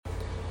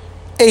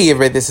Hey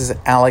everybody, this is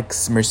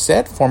Alex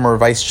Merced, former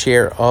vice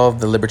chair of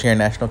the Libertarian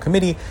National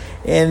Committee,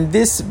 and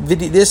this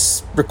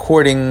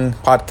recording,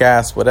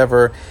 podcast,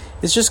 whatever,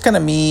 is just kind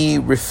of me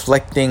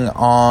reflecting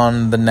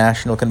on the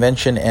National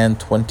Convention and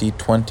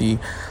 2020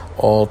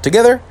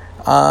 altogether,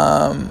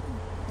 and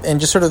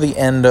just sort of the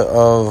end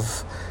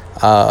of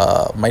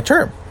my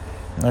term.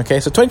 Okay,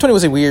 so 2020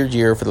 was a weird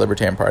year for the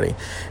Libertarian Party,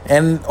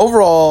 and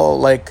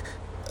overall,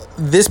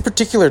 this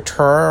particular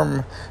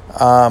term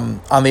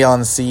on the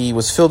LNC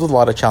was filled with a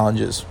lot of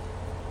challenges.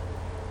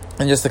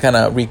 And just to kind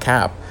of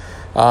recap,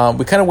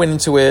 we kind of went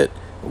into it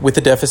with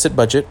a deficit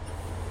budget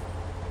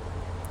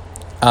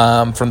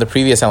from the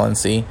previous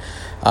LNC,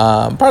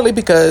 partly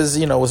because,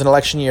 it was an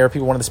election year.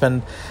 People wanted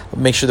to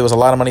make sure there was a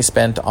lot of money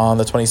spent on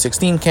the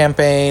 2016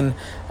 campaign.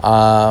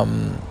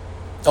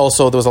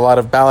 Also, there was a lot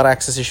of ballot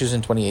access issues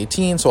in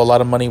 2018, so a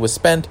lot of money was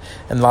spent,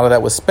 and a lot of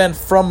that was spent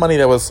from money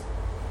that was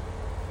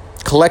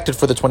collected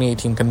for the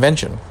 2018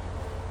 convention.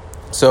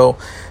 So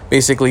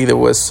basically there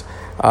was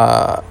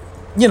there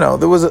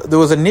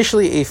was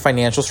initially a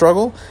financial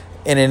struggle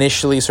and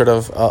initially sort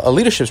of a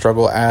leadership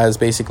struggle, as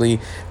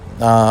basically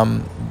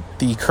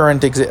the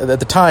current at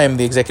the time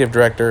the executive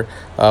director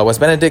Wes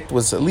Benedict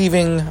was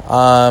leaving,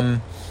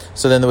 so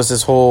then there was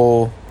this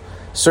whole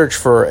search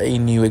for a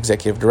new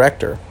executive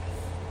director.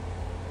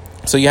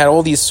 So you had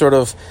all these sort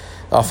of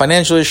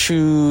financial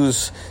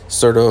issues,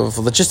 sort of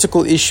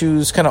logistical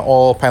issues, kind of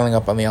all piling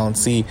up on the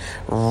LNC,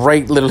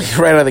 literally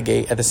right out of the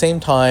gate. At the same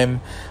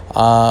time,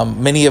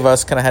 many of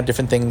us kind of had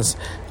different things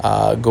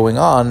going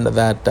on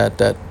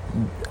that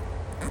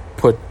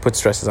put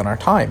stresses on our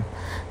time.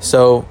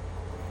 So,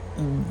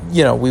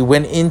 we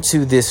went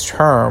into this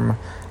term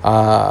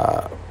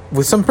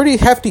with some pretty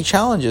hefty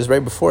challenges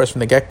right before us from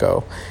the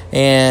get-go.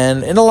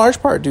 And in a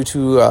large part due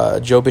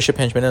to Joe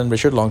Bishop-Henchman and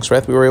Richard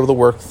Longstreth, we were able to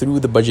work through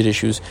the budget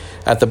issues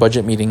at the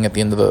budget meeting at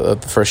the end of the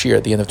first year,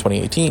 at the end of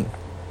 2018.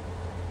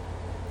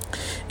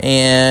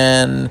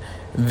 And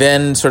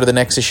then sort of the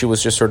next issue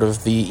was just sort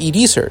of the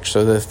ED search.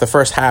 So the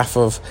first half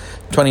of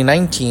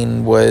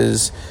 2019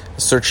 was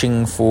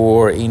searching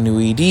for a new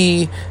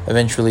ED.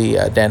 Eventually,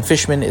 Dan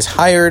Fishman is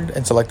hired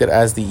and selected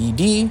as the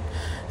ED.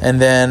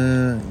 And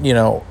then,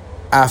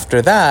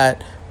 after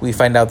that, we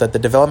find out that the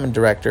development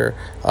director,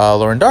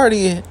 Lauren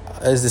Daugherty,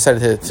 has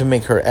decided to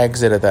make her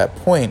exit at that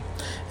point.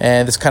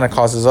 And this kind of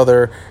causes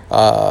other,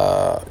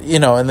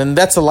 and then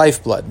that's the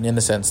lifeblood in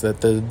the sense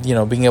that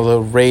being able to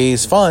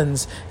raise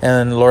funds,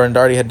 and Lauren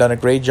Daugherty had done a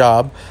great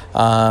job.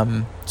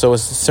 So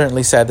it's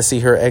certainly sad to see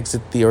her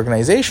exit the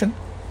organization.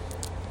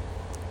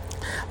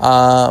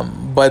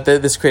 But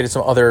this created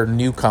some other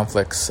new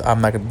conflicts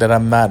I'm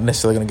not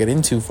necessarily going to get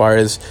into, as far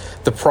as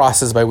the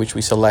process by which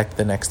we select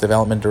the next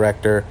development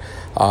director.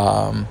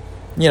 And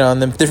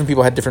then different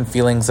people had different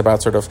feelings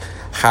about sort of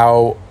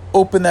how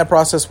open that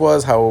process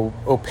was, how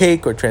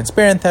opaque or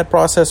transparent that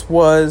process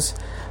was,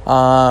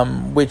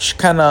 which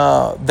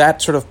that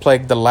sort of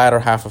plagued the latter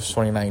half of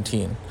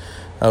 2019.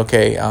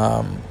 Okay.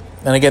 And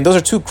again, those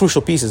are two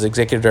crucial pieces,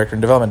 executive director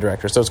and development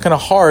director. So it's kind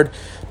of hard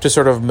to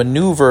sort of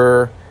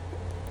maneuver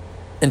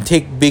and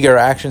take bigger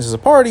actions as a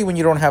party when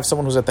you don't have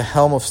someone who's at the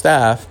helm of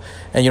staff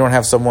and you don't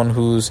have someone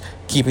who's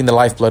keeping the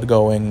lifeblood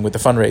going with the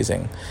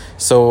fundraising.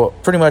 So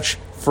pretty much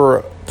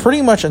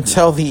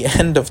until the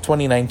end of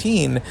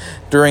 2019,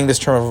 during this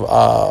term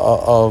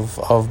of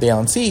the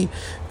LNC,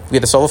 we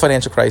had to solve a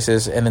financial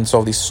crisis and then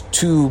solve these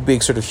two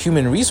big sort of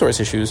human resource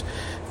issues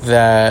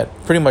that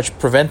pretty much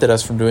prevented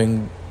us from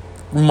doing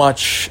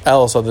much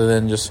else other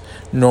than just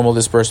normal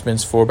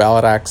disbursements for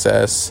ballot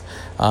access,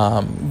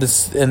 while the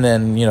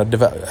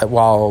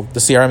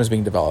CRM is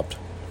being developed,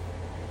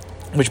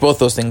 which both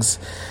those things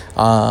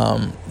are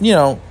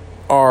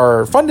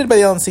funded by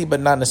the LNC,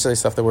 but not necessarily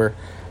stuff that we're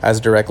as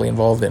directly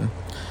involved in.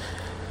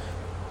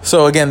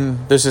 So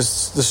again, there's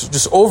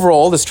this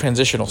overall this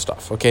transitional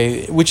stuff,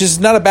 okay, which is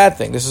not a bad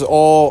thing. This is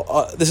all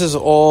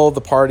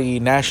the party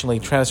nationally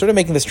trying to sort of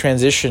making this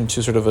transition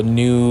to sort of a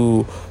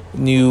new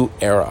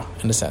era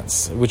in a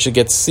sense, which it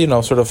gets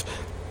sort of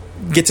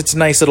gets its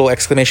nice little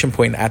exclamation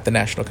point at the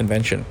National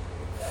Convention.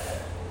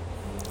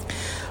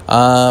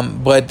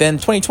 But then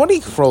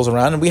 2020 rolls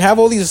around and we have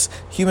all these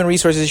human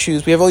resources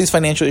issues. We have all these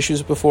financial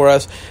issues before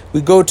us.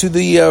 We go to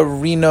the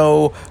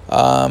Reno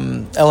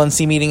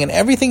LNC meeting and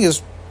everything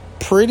is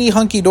pretty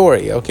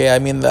hunky-dory, okay? I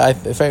mean,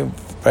 if I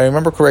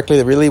remember correctly,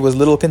 there really was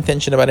little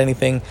contention about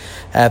anything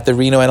at the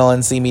Reno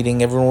NLNC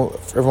meeting. Everyone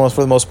was,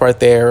 for the most part,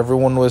 there.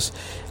 Everyone was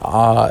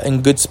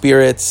in good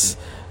spirits.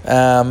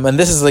 And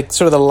this is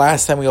sort of the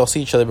last time we all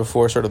see each other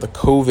before sort of the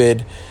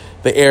COVID,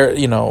 the air,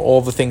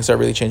 all the things are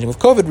really changing with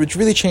COVID, which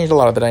really changed a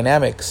lot of the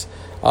dynamics.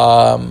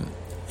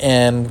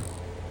 And,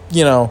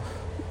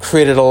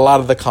 created a lot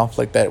of the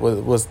conflict that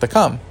was to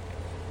come.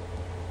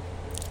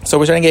 So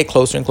we're trying to get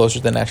closer and closer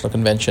to the National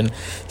Convention.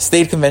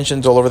 State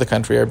conventions all over the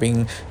country are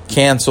being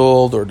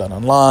canceled or done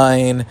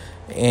online.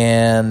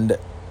 And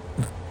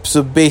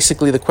so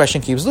basically the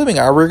question keeps looming.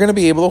 Are we going to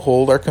be able to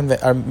hold our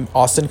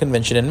Austin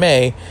convention in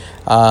May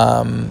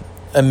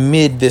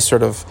amid this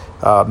sort of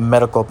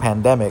medical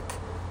pandemic?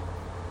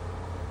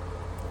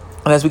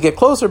 And as we get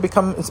closer,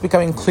 it's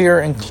becoming clearer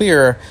and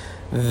clearer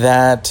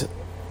that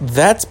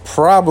that's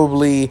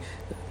probably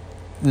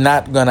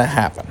not going to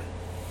happen.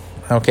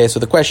 Okay, so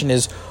the question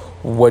is,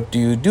 what do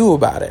you do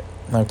about it?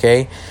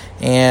 Okay,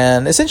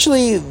 and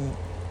essentially,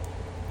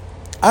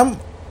 I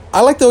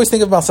like to always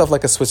think of myself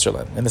like a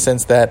Switzerland, in the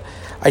sense that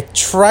I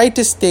try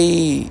to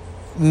stay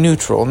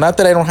neutral. Not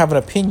that I don't have an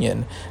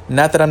opinion,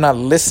 not that I'm not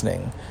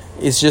listening.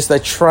 It's just I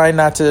try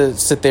not to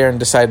sit there and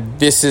decide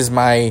this is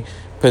my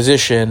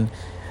position,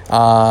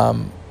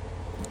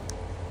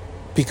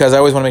 because I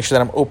always want to make sure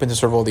that I'm open to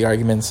sort of all the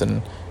arguments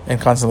and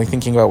constantly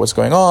thinking about what's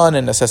going on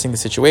and assessing the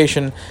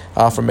situation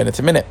from minute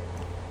to minute.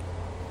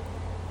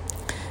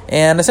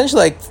 And essentially,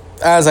 like,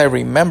 as I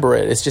remember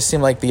it, it just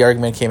seemed like the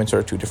argument came in sort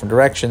of two different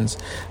directions,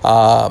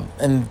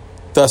 and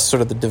thus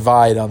sort of the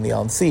divide on the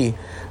LNC,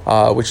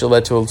 which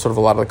led to sort of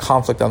a lot of the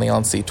conflict on the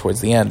LNC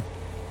towards the end.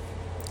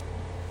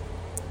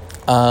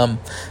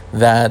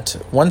 That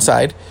one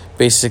side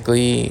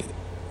basically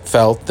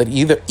felt that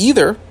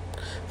either,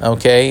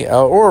 okay,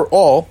 or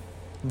all,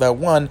 that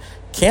one,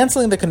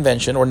 canceling the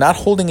convention or not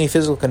holding a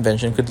physical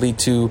convention could lead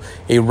to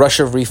a rush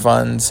of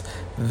refunds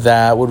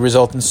that would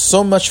result in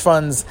so much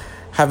funds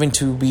having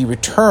to be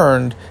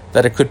returned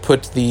that it could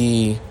put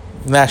the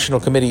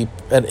National Committee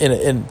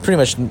in pretty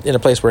much in a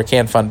place where it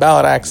can't fund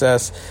ballot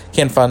access,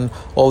 can't fund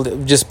all,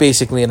 just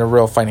basically in a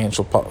real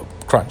financial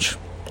crunch.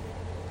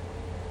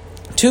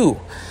 Two,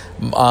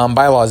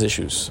 bylaws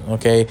issues,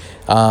 okay?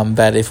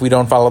 That if we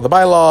don't follow the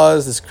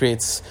bylaws, this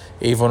creates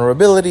a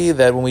vulnerability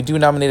that when we do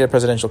nominate a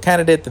presidential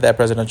candidate, that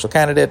presidential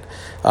candidate's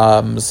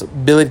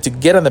ability to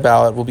get on the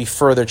ballot will be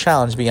further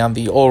challenged beyond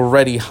the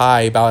already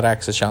high ballot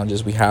access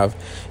challenges we have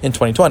in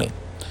 2020,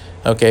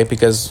 okay?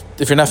 Because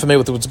if you're not familiar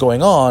with what's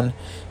going on,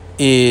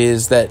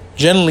 is that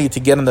generally to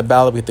get on the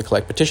ballot, we have to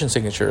collect petition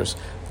signatures.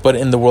 But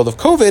in the world of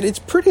COVID, it's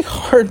pretty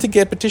hard to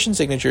get petition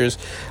signatures.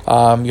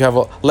 You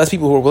have less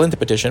people who are willing to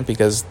petition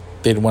because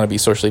they want to be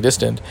socially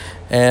distant,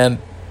 and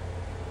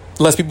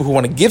less people who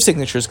want to give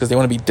signatures because they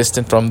want to be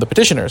distant from the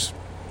petitioners.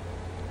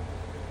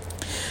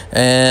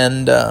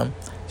 And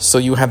so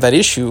you have that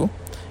issue.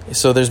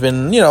 So there's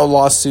been,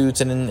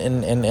 lawsuits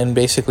and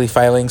basically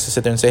filings to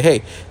sit there and say,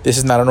 hey, this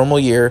is not a normal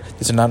year.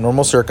 These are not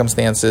normal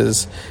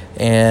circumstances.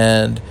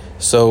 And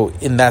so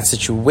in that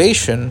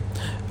situation,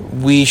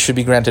 we should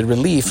be granted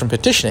relief from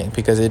petitioning,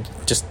 because it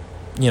just,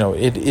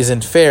 it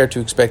isn't fair to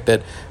expect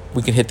that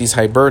we can hit these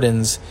high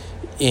burdens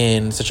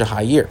in such a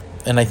high year.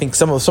 And I think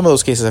some of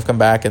those cases have come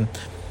back and,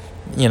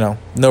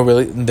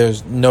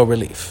 there's no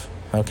relief.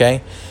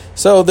 Okay.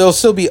 So there'll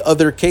still be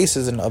other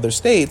cases in other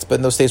states, but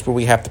in those states where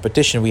we have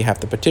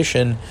to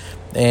petition,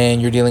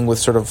 and you're dealing with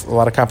sort of a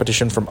lot of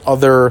competition from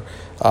other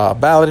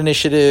ballot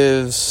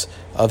initiatives,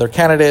 other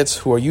candidates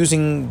who are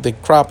using the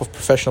crop of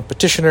professional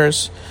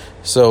petitioners.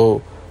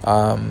 So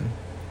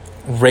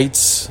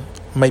rates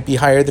might be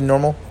higher than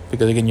normal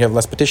because, again, you have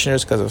less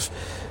petitioners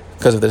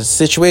because of the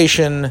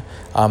situation.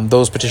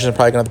 Those petitioners are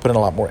probably going to have to put in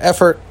a lot more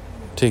effort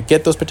to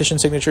get those petition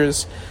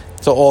signatures.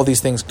 So all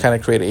these things kind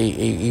of create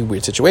a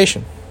weird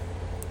situation.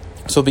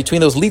 So between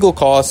those legal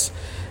costs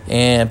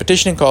and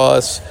petitioning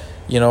costs,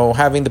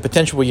 having the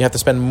potential where you have to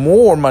spend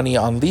more money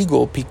on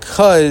legal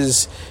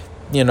because,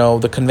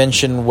 the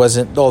convention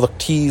wasn't, all the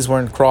T's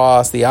weren't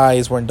crossed, the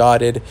I's weren't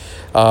dotted,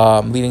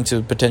 leading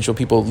to potential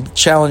people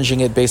challenging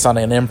it based on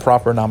an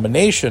improper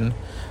nomination,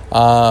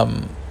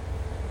 was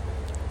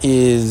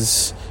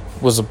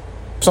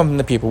something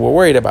that people were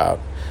worried about.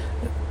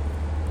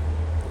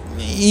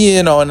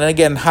 And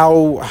again,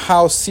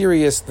 how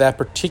serious that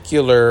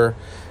particular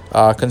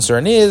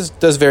concern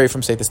does vary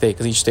from state to state,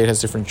 because each state has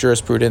different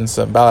jurisprudence,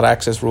 ballot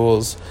access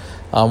rules,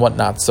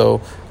 whatnot. So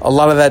a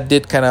lot of that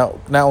did kind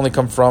of not only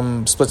come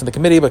from splits in the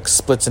committee, but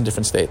splits in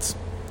different states.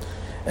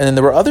 And then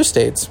there were other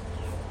states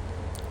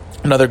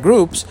and other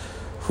groups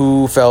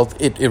who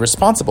felt it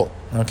irresponsible,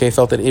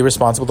 felt it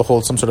irresponsible to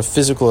hold some sort of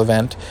physical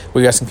event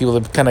where you're asking people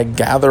to kind of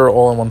gather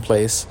all in one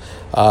place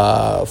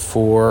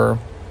for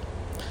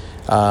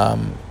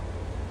an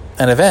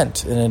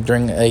event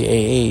during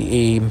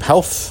a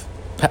health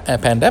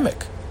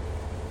pandemic.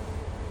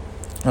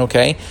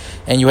 Okay,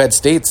 and you had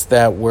states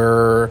that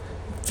were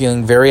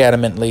feeling very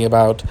adamantly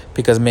about,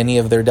 because many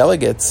of their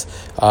delegates,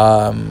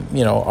 are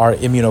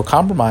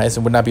immunocompromised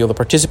and would not be able to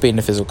participate in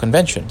a physical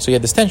convention. So you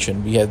had this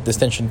tension. You had this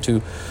tension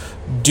to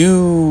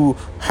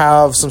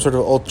have some sort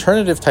of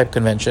alternative type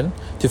convention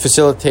to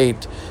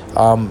facilitate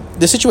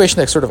the situation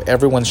that sort of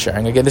everyone's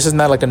sharing. Again, this is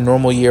not like a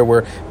normal year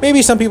where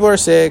maybe some people are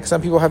sick,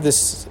 some people have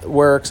this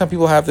work, some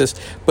people have this,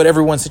 but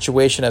everyone's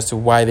situation as to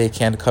why they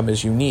can't come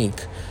is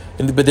unique.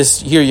 But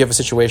here you have a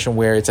situation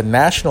where it's a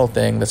national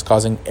thing that's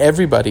causing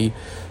everybody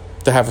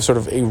to have a sort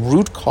of a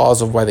root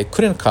cause of why they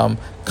couldn't come,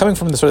 coming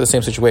from the sort of the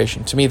same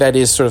situation. To me, that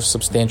is sort of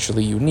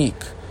substantially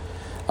unique.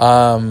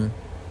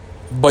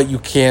 But you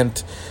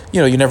can't,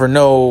 you never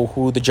know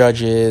who the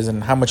judge is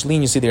and how much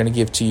leniency they're going to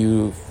give to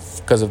you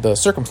because of the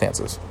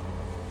circumstances.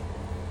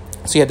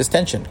 So you had this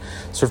tension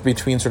sort of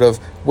between sort of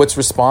what's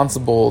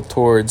responsible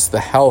towards the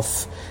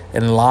health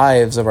and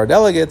lives of our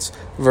delegates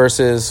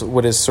versus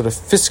what is sort of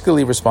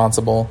fiscally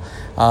responsible.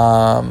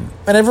 And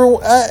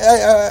everyone,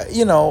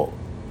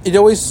 it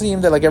always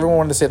seemed that like everyone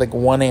wanted to say like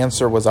one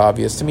answer was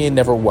obvious. To me, it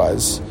never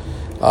was.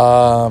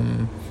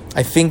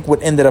 I think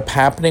what ended up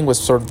happening was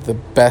sort of the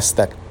best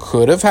that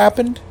could have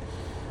happened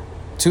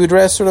to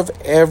address sort of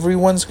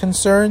everyone's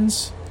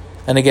concerns.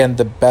 And again,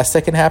 the best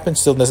that can happen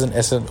still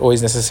isn't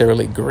always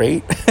necessarily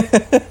great.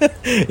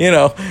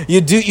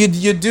 You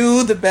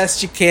do the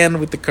best you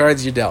can with the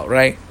cards you're dealt,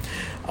 right?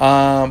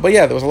 But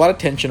yeah, there was a lot of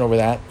tension over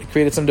that. It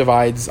created some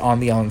divides on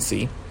the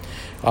LNC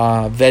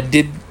that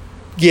did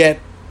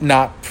get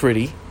not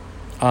pretty.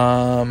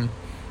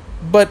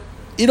 But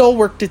it all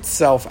worked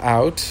itself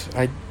out.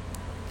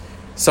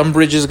 Some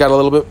bridges got a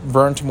little bit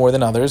burnt more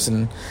than others,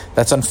 and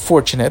that's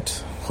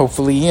unfortunate.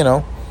 Hopefully,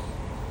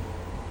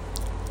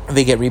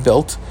 they get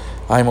rebuilt.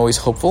 I'm always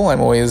hopeful. I'm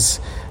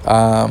always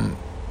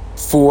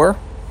for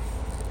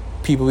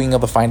people being able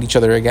to find each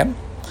other again.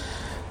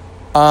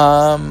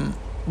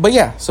 But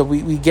yeah, so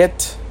we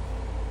get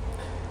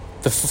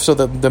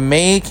the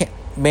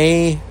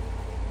May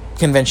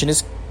convention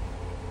is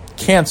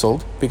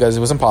canceled because it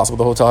was impossible.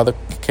 The hotel had to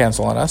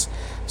cancel on us.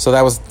 So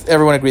that was,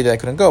 everyone agreed that I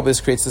couldn't go. But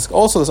this creates this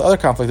other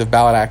conflict of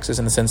ballot access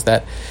in the sense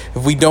that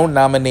if we don't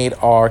nominate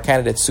our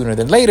candidates sooner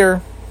than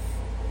later,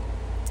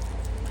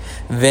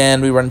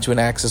 then we run into an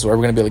axis where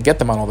we're going to be able to get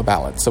them on all the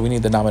ballots. So we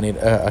need to nominate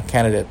a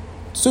candidate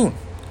soon.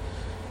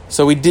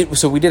 So we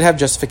did have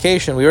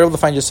justification. We were able to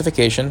find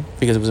justification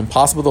because it was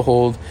impossible to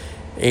hold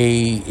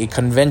a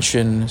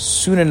convention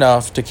soon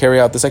enough to carry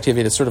out this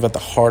activity that's sort of at the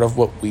heart of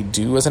what we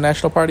do as a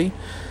national party.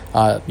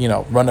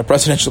 Run a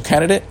presidential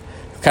candidate,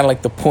 kind of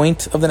like the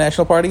point of the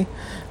national party.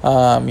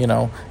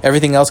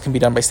 Everything else can be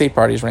done by state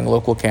parties, running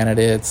local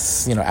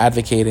candidates,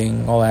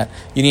 advocating, all that.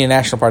 You need a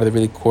national party to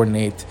really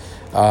coordinate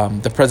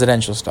the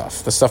presidential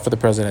stuff, the stuff for the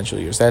presidential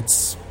years.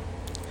 That's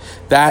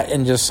that,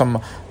 and just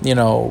some,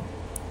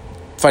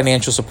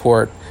 financial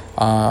support,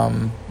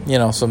 some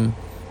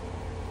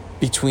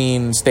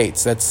between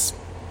states. That's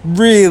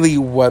really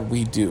what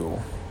we do,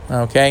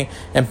 okay?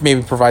 And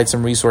maybe provide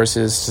some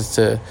resources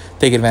to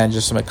take advantage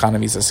of some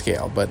economies of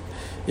scale. But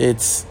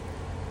this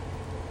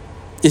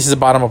is a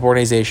bottom-up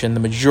organization.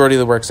 The majority of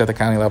the work is at the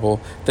county level,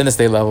 then the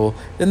state level,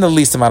 then the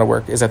least amount of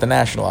work is at the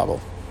national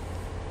level.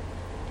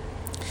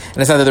 And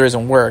it's not that there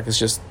isn't work, it's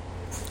just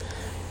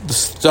the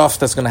stuff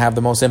that's going to have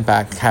the most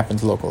impact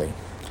happens locally.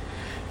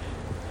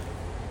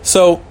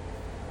 So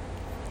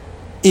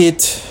we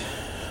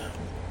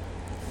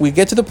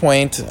get to the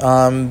point,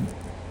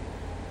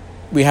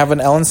 we have an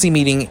LNC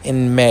meeting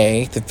in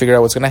May to figure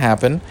out what's going to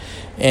happen.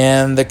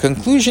 And the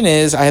conclusion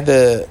is I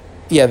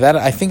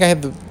think I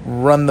had to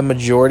run the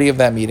majority of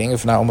that meeting,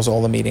 if not almost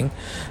all the meeting.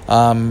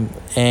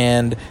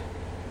 And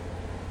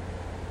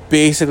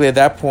basically at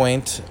that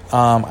point,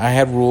 I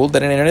had ruled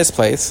that an internet is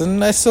place,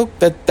 and I still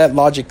that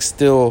logic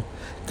still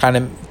kind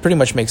of pretty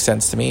much makes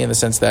sense to me in the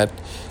sense that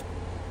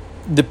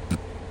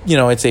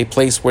it's a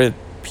place where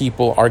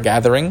people are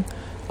gathering,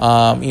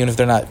 even if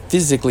they're not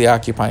physically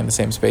occupying the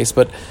same space.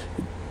 But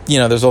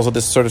there's also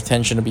this sort of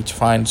tension to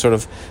find sort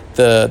of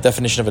the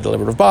definition of a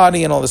deliberative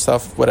body and all this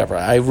stuff. Whatever,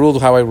 I ruled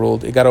how I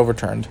ruled. It got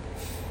overturned.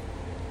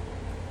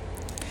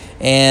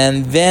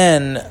 And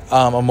then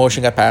a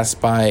motion got passed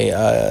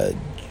by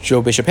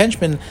Joe Bishop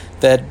Henchman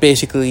that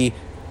basically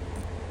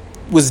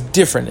was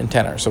different in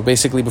tenor. So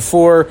basically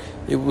before,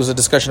 it was a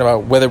discussion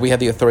about whether we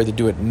had the authority to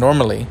do it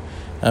normally.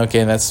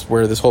 Okay, and that's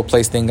where this whole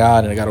place thing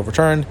got, and it got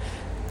overturned.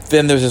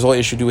 Then there's this whole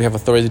issue, do we have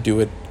authority to do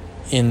it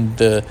in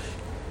the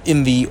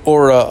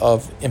aura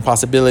of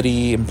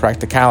impossibility and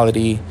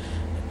practicality?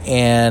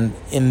 And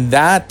in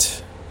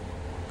that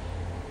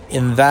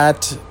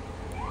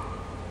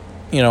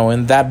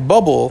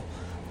bubble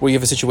where you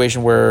have a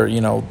situation where,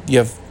 you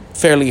have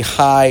fairly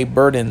high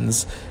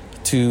burdens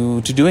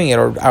to doing it,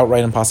 or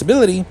outright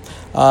impossibility,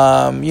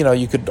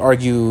 you could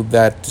argue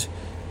that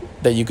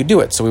you could do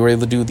it. So we were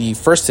able to do the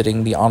first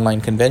sitting, the online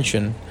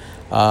convention,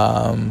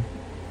 chaired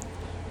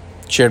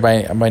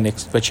by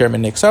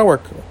Chairman Nick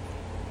Sarwark.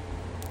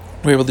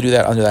 We were able to do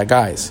that under that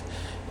guise.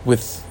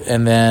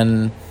 And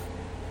then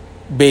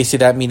basically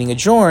that meeting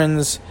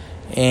adjourns,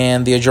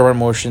 and the adjournment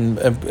motion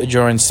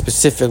adjourns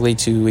specifically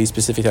to a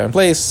specific time and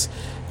place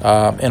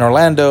in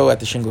Orlando at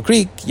the Shingle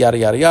Creek, yada,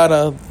 yada,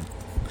 yada.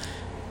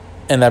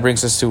 And that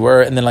brings us to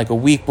where, and then like a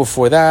week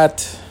before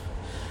that,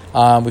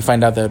 we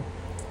find out that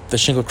the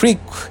Shingle Creek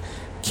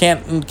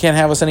can't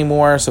have us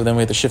anymore, so then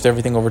we have to shift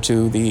everything over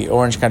to the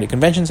Orange County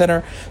Convention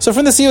Center. So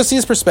from the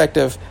COC's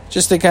perspective,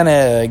 just to kind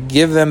of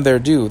give them their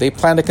due, they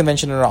planned a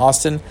convention in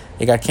Austin,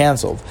 it got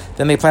canceled.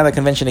 Then they planned a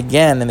convention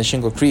again in the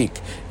Shingle Creek,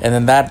 and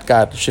then that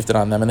got shifted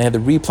on them, and they had to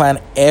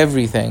replan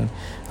everything,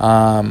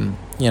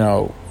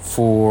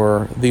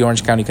 for the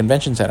Orange County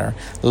Convention Center.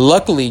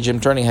 Luckily,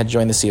 Jim Turney had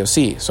joined the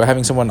COC, so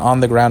having someone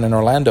on the ground in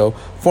Orlando,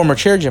 former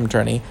chair Jim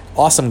Turney,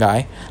 awesome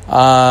guy,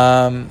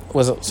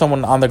 was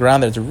someone on the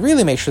ground there to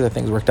really make sure that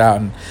things worked out,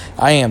 and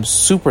I am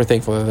super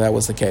thankful that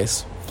was the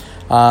case.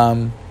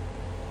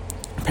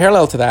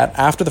 parallel to that,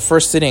 after the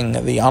first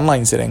sitting, the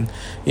online sitting,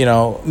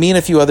 me and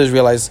a few others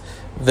realized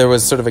there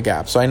was sort of a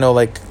gap. So I know,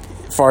 like,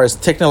 as far as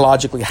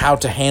technologically how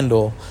to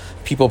handle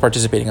people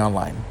participating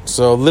online.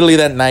 So literally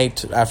that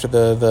night after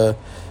the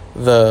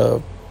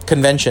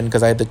convention,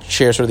 because I had to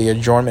chair sort of the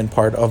adjournment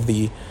part of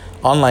the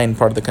online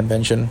part of the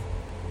convention,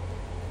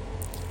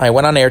 I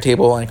went on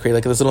Airtable and I created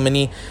like this little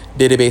mini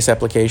database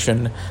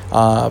application,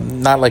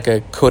 not like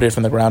a coded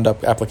from the ground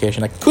up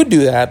application. I could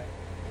do that,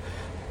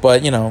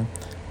 but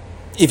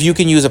if you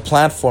can use a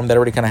platform that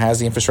already kind of has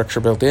the infrastructure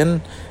built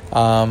in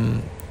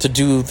to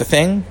do the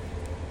thing,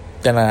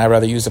 then I'd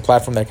rather use a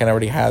platform that kind of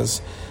already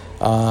has,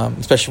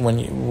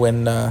 especially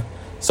when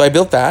so I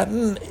built that,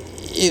 and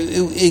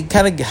it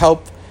kind of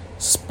helped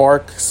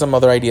spark some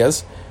other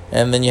ideas.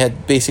 And then you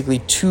had basically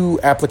two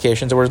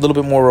applications that were a little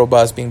bit more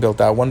robust being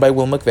built out. One by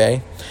Will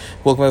McVeigh.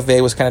 Will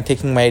McVeigh was kind of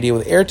taking my idea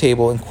with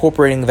Airtable,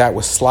 incorporating that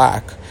with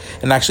Slack,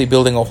 and actually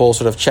building a whole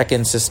sort of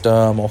check-in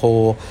system,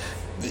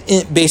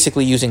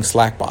 basically using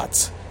Slack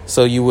bots.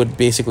 So you would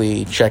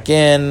basically check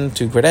in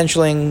to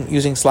credentialing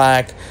using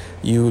Slack.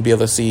 You would be able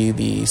to see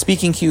the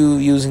speaking queue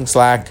using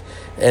Slack,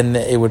 and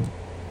it would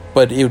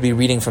be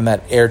reading from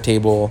that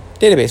Airtable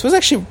database. It was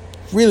actually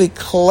really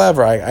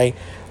clever.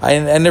 I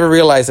never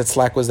realized that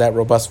Slack was that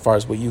robust as far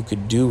as what you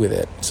could do with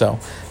it. So,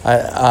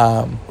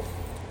 and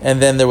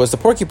then there was the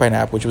Porcupine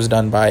app, which was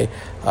done by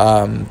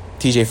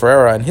TJ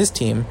Ferreira and his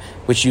team,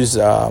 which was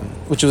a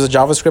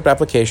JavaScript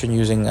application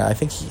using, I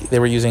think they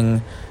were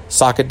using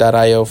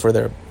Socket.io for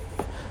their,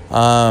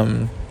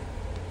 and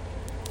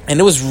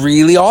it was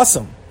really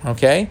awesome.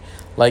 Okay,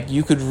 like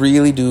you could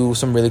really do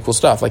some really cool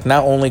stuff. Like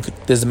not only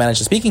does it manage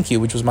the speaking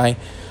queue, which was my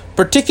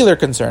particular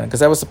concern,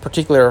 because that was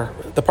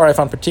the part I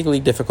found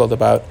particularly difficult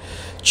about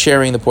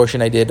chairing the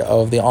portion I did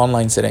of the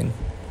online sitting.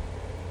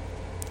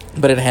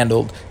 But it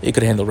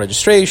could handle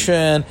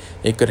registration,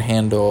 it could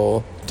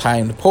handle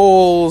timed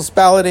polls,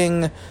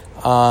 balloting,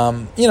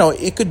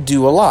 it could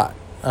do a lot,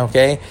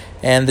 okay?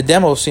 And the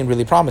demo seemed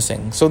really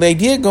promising. So the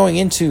idea going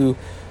into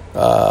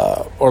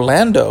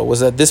Orlando was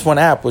that this one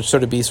app would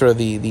sort of be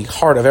the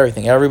heart of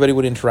everything. Everybody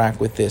would interact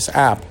with this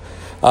app,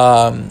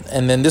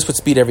 and then this would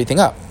speed everything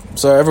up.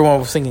 So everyone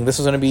was thinking this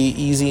was going to be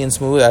easy and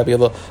smooth. I'd be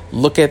able to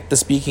look at the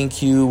speaking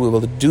queue. We were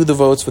able to do the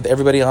votes with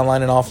everybody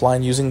online and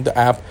offline using the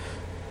app.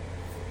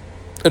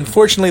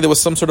 Unfortunately, there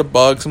was some sort of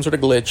bug, some sort of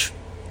glitch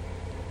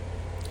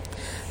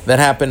that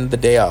happened the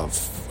day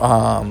of.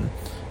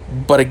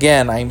 But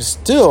again, I'm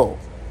still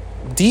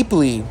deep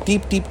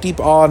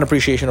awe and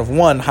appreciation of,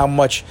 one,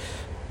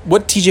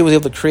 what TJ was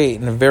able to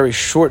create in a very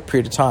short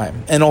period of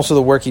time, and also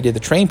the work he did to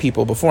train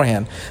people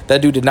beforehand.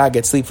 That dude did not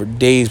get sleep for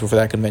days before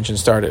that convention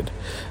started,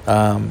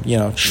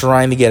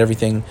 trying to get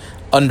everything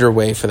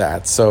underway for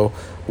that. So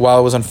while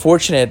it was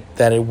unfortunate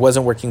that it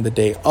wasn't working the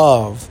day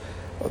of,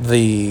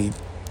 the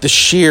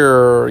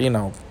sheer,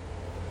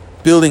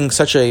 building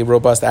such a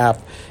robust app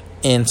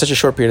in such a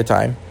short period of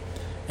time,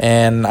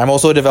 and I'm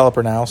also a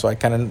developer now, so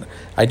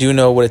I do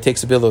know what it takes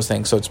to build those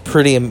things, so it's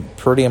pretty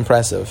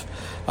impressive.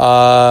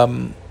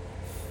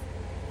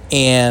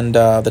 And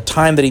the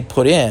time that he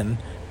put in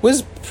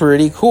was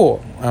pretty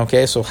cool.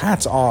 Okay, so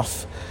hats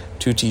off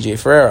to TJ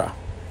Ferreira.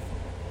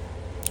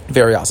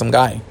 Very awesome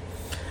guy.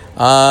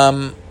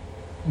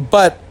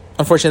 But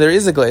unfortunately, there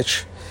is a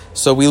glitch.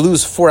 So we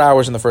lose 4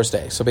 hours in the first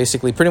day. So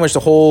basically, pretty much the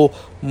whole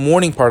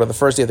morning part of the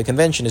first day of the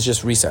convention is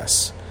just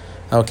recess.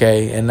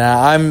 Okay, and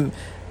now I'm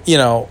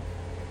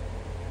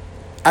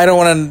I don't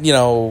want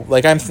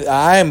to,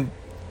 I'm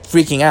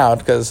freaking out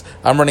because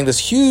I'm running this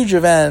huge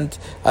event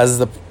as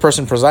the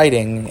person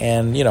presiding,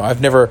 and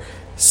I've never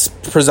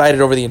presided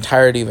over the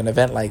entirety of an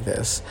event like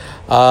this.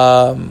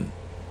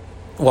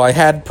 I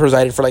had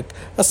presided for like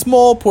a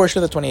small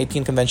portion of the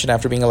 2018 convention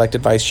after being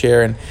elected vice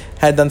chair, and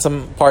had done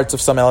some parts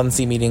of some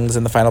LNC meetings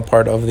in the final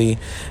part of the,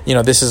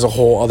 this is a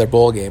whole other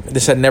ball game.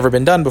 This had never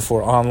been done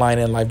before, online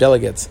and live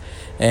delegates,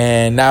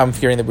 and now I'm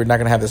hearing that we're not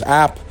going to have this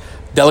app.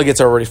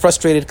 Delegates are already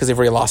frustrated because they've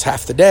already lost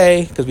half the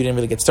day because we didn't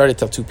really get started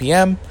till 2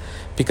 p.m.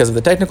 because of the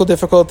technical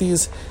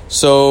difficulties.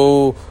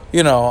 So,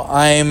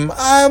 I'm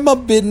a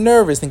bit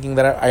nervous thinking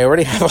that I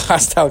already have a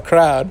hostile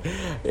crowd.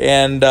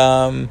 And,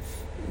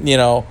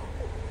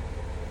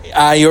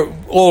 I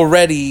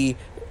already,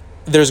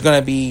 there's going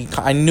to be,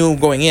 I knew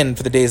going in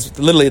for the days,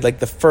 literally like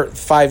the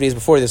 5 days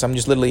before this, I'm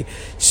just literally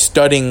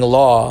studying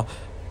law,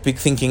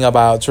 thinking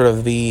about sort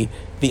of the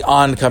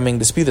oncoming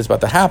dispute that's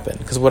about to happen.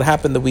 Because what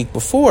happened the week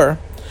before,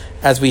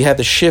 as we had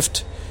the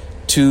shift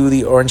to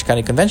the Orange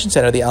County Convention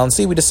Center, the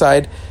LNC, we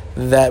decided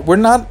that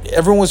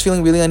everyone was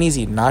feeling really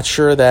uneasy, not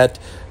sure that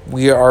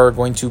we are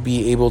going to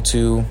be able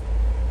to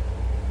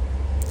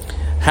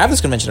have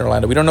this convention in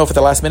Orlando. We don't know if at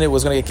the last minute it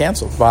was going to get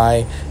canceled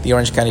by the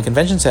Orange County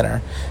Convention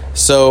Center.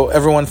 So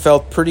everyone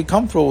felt pretty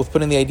comfortable with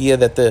putting the idea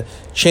that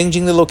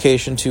changing the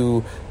location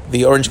to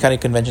the Orange County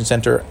Convention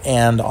Center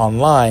and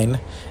online,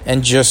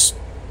 and just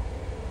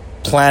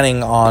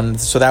planning on,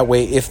 so that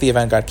way if the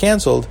event got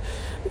canceled,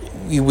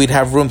 we'd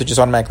have room to just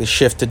automatically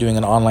shift to doing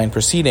an online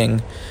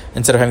proceeding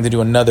instead of having to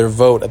do another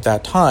vote at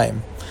that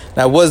time.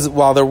 Now,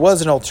 while there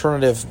was an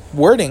alternative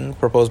wording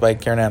proposed by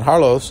Karen Ann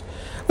Harlows,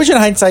 which in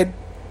hindsight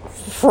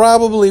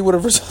probably would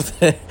have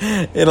resulted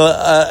in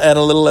a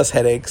little less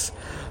headaches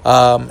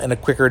and a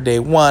quicker day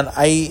one.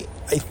 I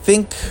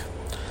think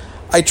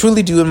I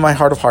truly do in my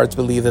heart of hearts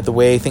believe that the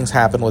way things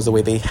happened was the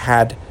way they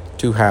had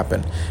to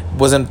happen. It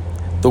wasn't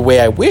the way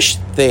I wish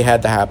they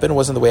had to happen. It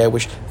wasn't the way I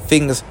wish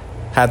things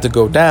had to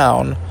go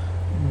down.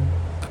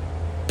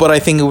 But I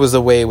think it was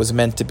the way it was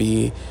meant to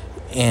be,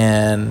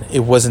 and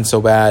it wasn't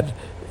so bad.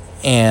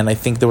 And I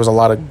think there was a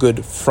lot of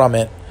good from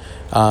it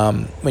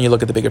when you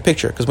look at the bigger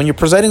picture. Because when you're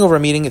presiding over a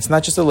meeting, it's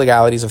not just the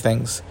legalities of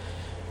things.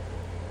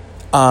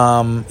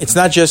 It's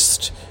not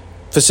just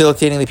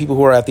facilitating the people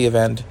who are at the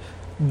event,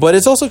 but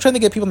it's also trying to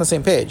get people on the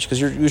same page, because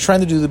you're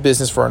trying to do the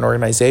business for an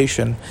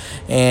organization,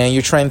 and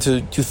you're trying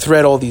to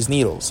thread all these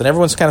needles. And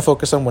everyone's kind of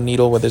focused on one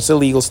needle, whether it's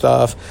illegal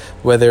stuff,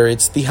 whether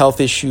it's the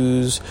health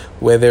issues,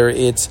 whether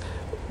it's...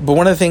 But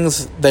one of the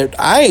things that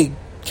I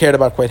cared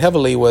about quite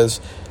heavily was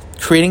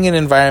creating an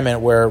environment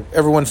where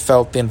everyone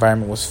felt the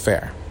environment was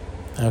fair.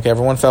 Okay,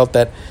 everyone felt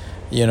that,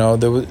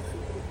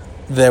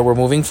 that we're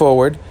moving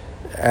forward.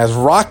 As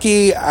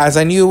rocky as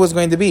I knew it was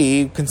going to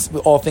be,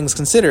 all things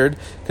considered,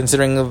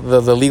 considering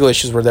the legal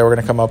issues that were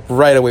going to come up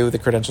right away with the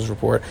credentials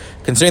report,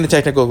 considering the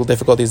technical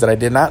difficulties that I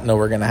did not know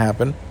were going to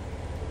happen,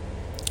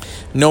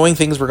 knowing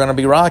things were going to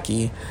be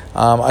rocky,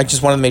 I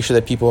just wanted to make sure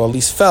that people at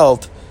least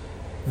felt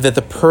that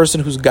the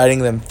person who's guiding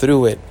them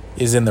through it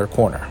is in their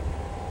corner.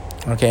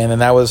 Okay, and then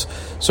that was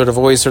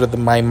always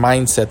my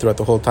mindset throughout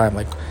the whole time.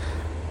 Like,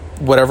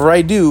 whatever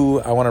I do,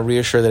 I want to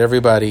reassure that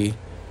everybody,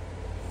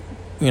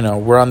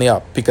 we're on the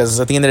up, because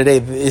at the end of the day,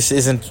 this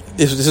is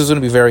going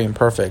to be very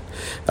imperfect,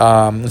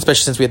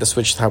 especially since we had to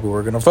switch to how we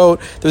were going to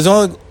vote. There's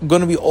only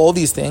going to be all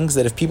these things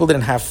that if people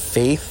didn't have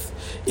faith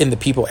in the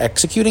people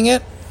executing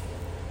it,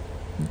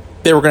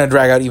 they were going to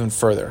drag out even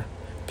further,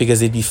 because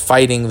they'd be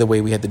fighting the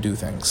way we had to do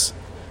things.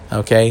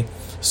 Okay,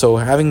 so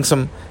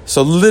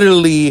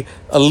literally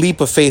a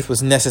leap of faith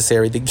was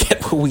necessary to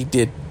get what we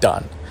did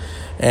done,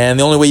 and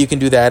the only way you can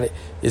do that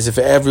is if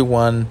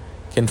everyone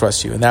can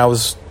trust you, and that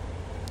was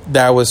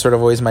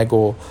always my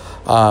goal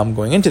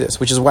going into this,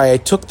 which is why I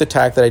took the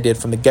tack that I did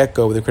from the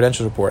get-go with the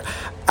credentials report.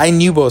 I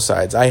knew both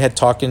sides. I had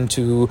talked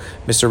to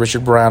Mr.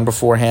 Richard Brown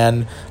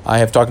beforehand. I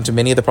have talked to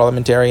many of the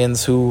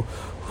parliamentarians who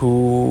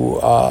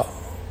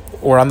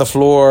were on the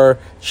floor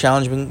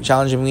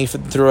challenging me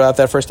throughout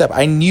that first step.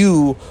 I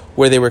knew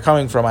where they were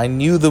coming from. I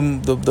knew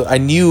I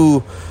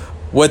knew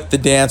what the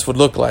dance would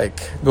look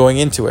like going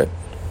into it.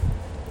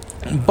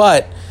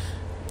 But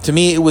to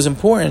me, it was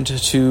important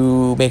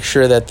to make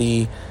sure that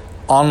the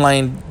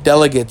online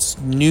delegates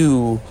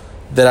knew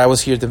that I was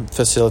here to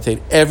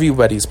facilitate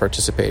everybody's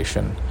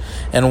participation.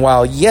 And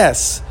while,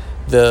 yes,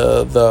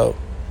 I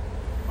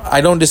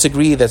don't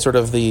disagree that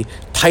the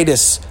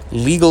tightest,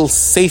 legal,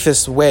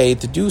 safest way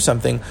to do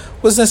something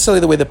was necessarily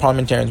the way the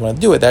parliamentarians wanted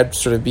to do it.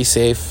 That'd be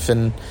safe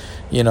and,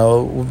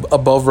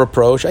 above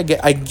reproach. I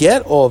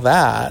get all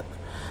that.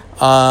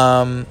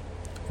 But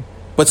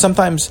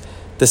sometimes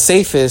the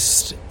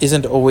safest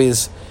isn't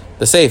always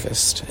the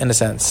safest, in a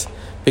sense.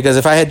 Because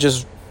if I had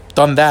just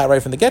done that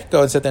right from the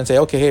get-go and sit there and say,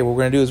 okay, hey, what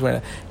we're going to do is we're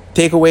going to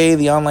take away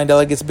the online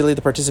delegates' ability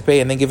to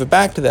participate and then give it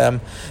back to them,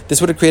 this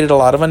would have created a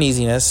lot of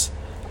uneasiness.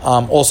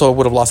 Also,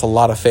 would have lost a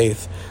lot of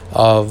faith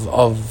of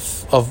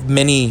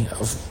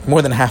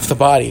more than half the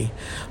body,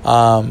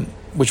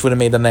 which would have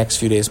made the next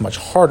few days much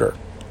harder.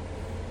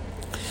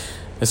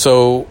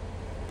 And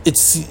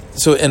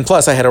and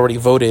plus I had already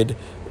voted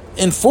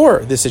for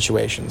this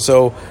situation,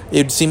 so it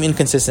would seem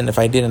inconsistent if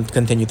I didn't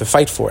continue to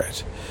fight for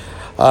it.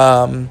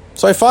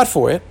 So I fought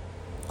for it,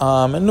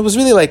 and it was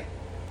really like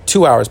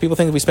 2 hours. People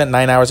think we spent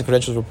 9 hours in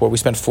credentials report. We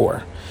spent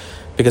 4,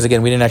 because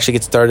again, we didn't actually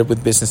get started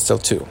with business till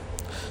 2.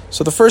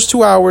 So the first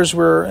 2 hours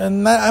were,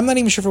 and I'm not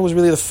even sure if it was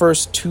really the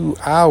first 2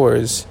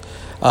 hours.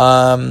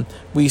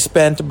 We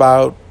spent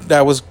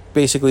that was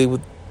basically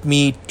with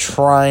me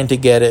trying to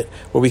get it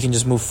where we can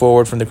just move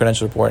forward from the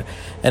credential report.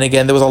 And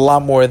again, there was a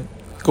lot more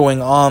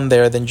going on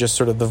there than just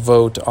the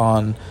vote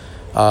on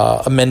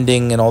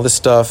amending and all this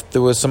stuff.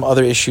 There was some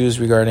other issues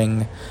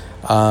regarding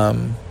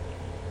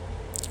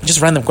just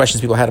random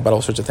questions people had about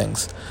all sorts of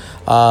things.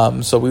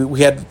 So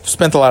we had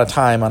spent a lot of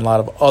time on a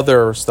lot of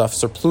other stuff,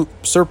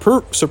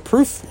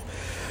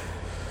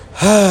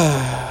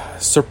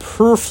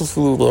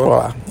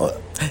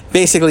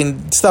 basically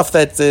stuff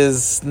that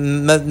is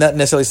not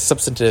necessarily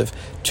substantive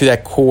to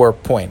that core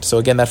point. So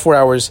again, that 4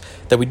 hours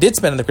that we did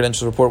spend in the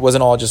credentials report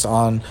wasn't all just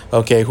on,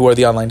 okay, who are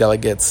the online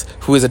delegates,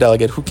 who is a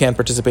delegate, who can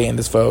participate in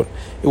this vote.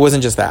 It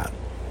wasn't just that.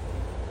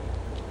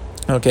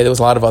 Okay, there was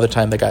a lot of other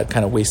time that got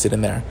kind of wasted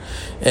in there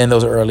in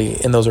those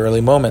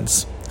early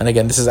moments. And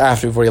again, this is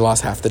after we've already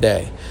lost half the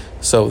day.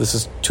 So this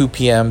is 2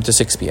 p.m. to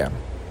 6 p.m.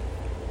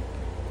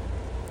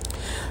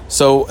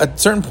 So at a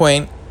certain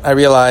point, I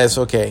realized,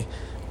 okay,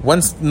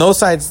 once no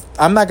sides,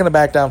 I'm not going to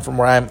back down from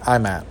where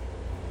I'm at.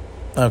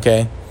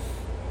 Okay,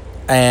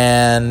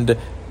 and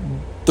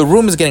the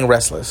room is getting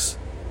restless,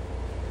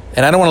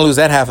 and I don't want to lose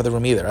that half of the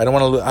room either.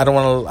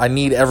 I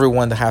need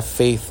everyone to have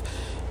faith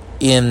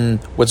in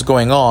what's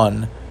going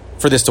on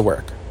for this to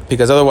work,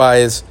 because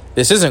otherwise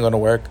this isn't going to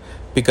work.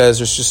 because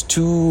there's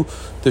too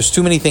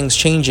many things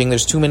changing.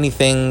 There's too many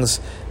things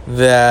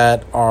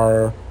that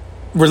we're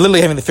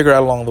literally having to figure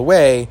out along the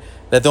way,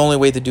 that the only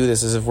way to do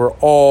this is if we're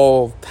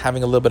all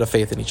having a little bit of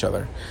faith in each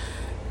other.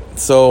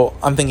 So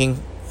I'm thinking,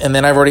 and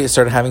then I've already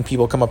started having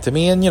people come up to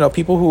me, and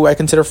people who I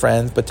consider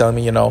friends, but telling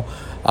me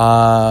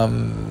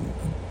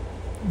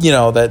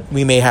that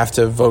we may have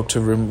to vote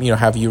to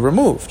have you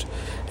removed,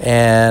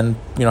 and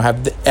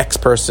have the X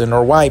person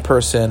or Y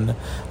person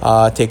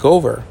take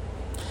over.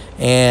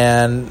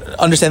 And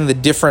understanding the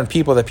different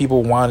people that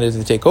people wanted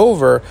to take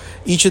over,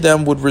 each of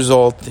them would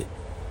result,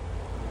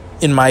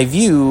 in my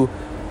view,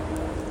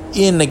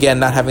 in, again,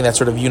 not having that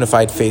sort of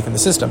unified faith in the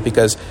system,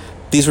 because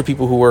these were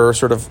people who were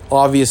sort of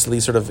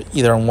obviously sort of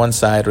either on one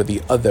side or the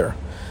other.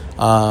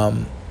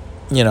 And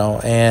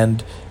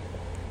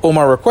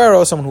Omar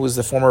Requero, someone who was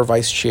the former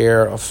vice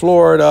chair of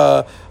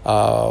Florida,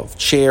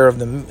 chair of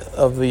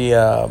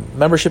the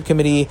membership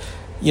committee,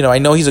 I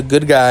know he's a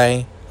good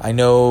guy. I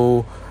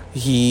know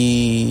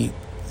he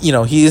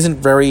isn't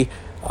very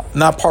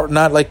not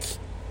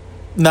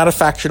a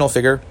factional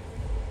figure,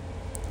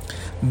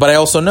 but I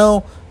also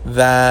know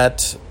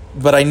that.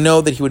 But I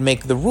know that he would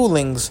make the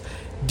rulings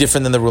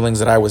different than the rulings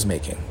that I was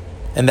making.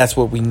 And that's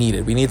what we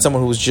needed. We need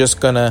someone who's just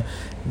going to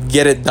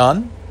get it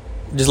done.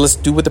 Just let's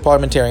do what the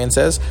parliamentarian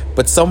says.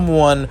 But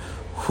someone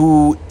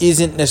who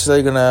isn't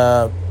necessarily going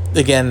to,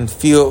 again,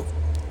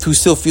 who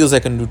still feels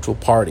like a neutral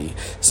party.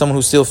 Someone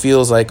who still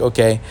feels like,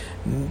 okay,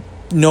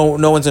 no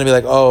one's going to be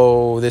like,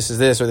 oh, this is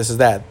this or this is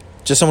that.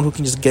 Just someone who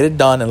can just get it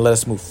done and let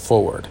us move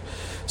forward.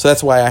 So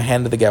that's why I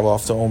handed the gavel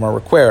off to Omar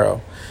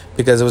Requero,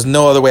 because there was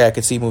no other way I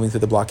could see moving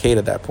through the blockade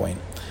at that point.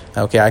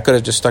 Okay, I could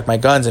have just stuck my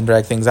guns and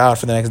dragged things out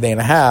for the next day and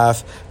a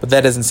half, but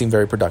that doesn't seem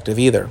very productive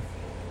either.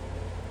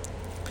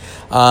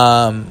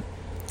 And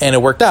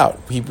it worked out.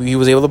 He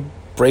was able to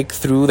break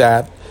through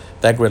that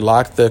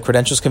gridlock. The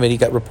Credentials Committee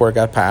report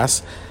got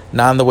passed,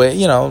 not in a way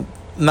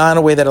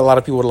that a lot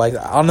of people would like.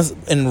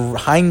 In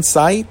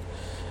hindsight,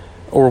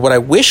 or what I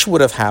wish would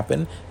have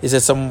happened, is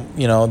that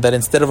that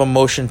instead of a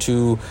motion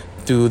to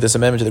do this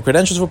amendment to the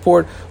credentials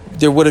report,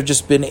 there would have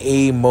just been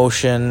a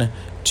motion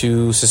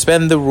to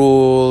suspend the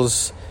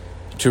rules,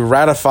 to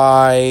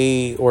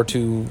ratify, or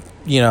to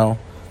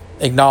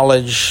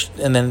acknowledge,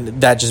 and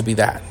then that just be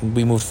that.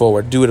 We moved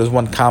forward. Do it as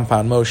one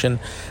compound motion.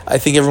 I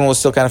think everyone was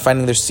still kind of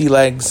finding their sea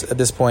legs at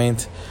this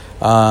point.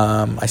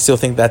 I still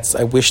think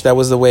I wish that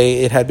was the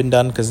way it had been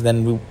done, because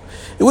then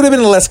it would have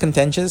been less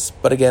contentious.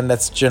 But again,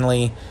 that's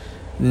generally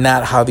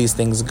not how these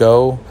things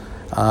go.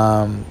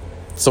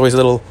 It's always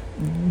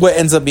what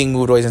ends up being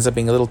moved always ends up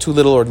being a little too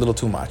little or a little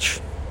too much.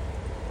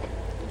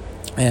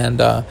 And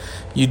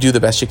you do the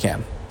best you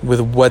can with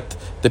what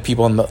the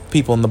people in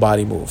the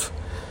body move.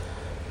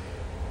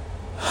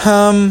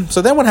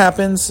 So then what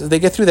happens? They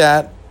get through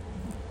that.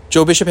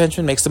 Joe Bishop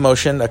Henchman makes the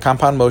motion, a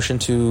compound motion,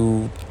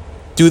 to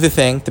do the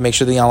thing, to make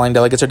sure the online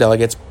delegates are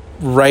delegates,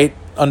 right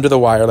under the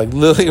wire, like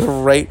literally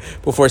right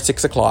before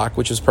 6 o'clock,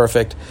 which was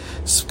perfect,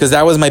 because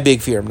that was my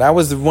big fear. That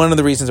was one of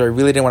the reasons I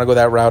really didn't want to go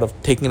that route of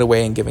taking it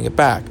away and giving it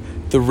back.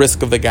 The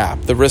risk of the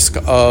gap, the risk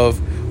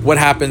of what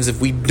happens if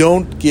we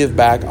don't give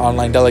back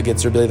online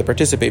delegates their ability to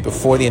participate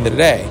before the end of the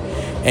day,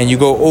 and you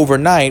go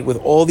overnight with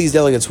all these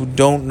delegates who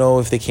don't know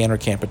if they can or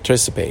can't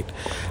participate.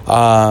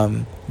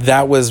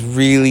 That was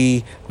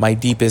really my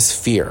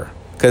deepest fear,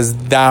 because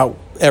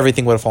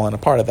everything would have fallen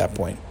apart at that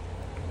point.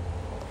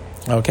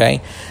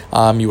 Okay,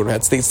 you would have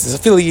had states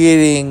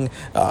disaffiliating,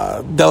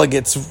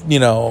 delegates,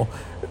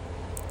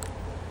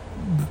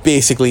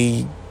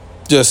 basically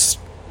just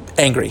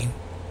angry.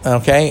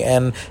 Okay,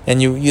 and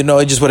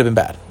it just would have been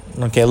bad.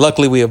 Okay,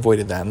 luckily we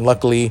avoided that, and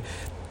luckily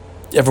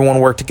everyone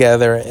worked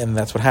together, and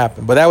that's what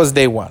happened. But that was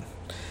day one.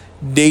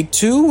 Day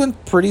two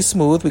went pretty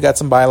smooth. We got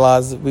some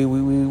bylaws. We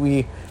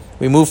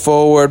moved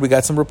forward. We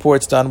got some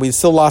reports done. We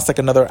still lost like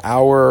another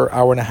hour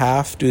and a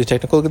half due to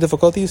technical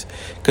difficulties,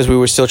 because we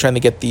were still trying to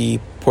get the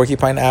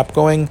Porcupine app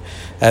going.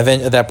 And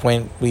then at that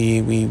point,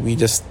 we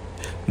just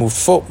moved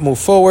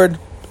forward.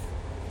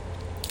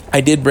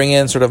 I did bring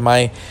in sort of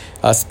my,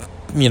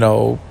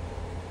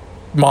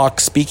 mock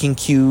speaking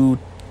queue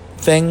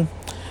thing,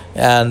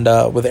 and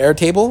with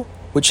Airtable,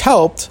 which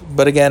helped.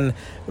 But again,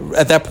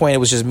 at that point, it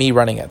was just me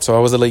running it. So I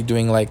was literally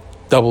doing like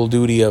double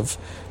duty of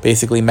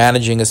basically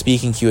managing a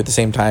speaking queue at the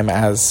same time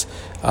as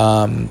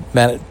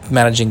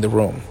managing the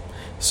room.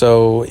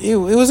 So it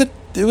was a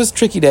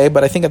tricky day,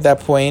 but I think at that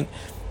point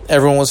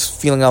everyone was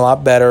feeling a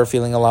lot better,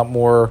 feeling a lot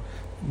more,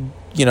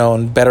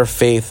 in better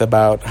faith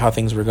about how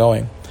things were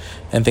going,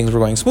 and things were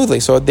going smoothly.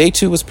 So day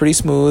two was pretty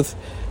smooth.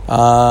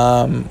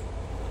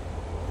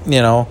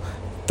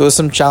 There was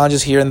some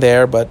challenges here and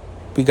there, but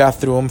we got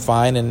through them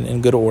fine and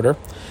in good order.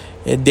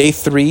 Day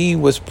three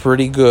was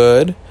pretty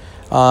good.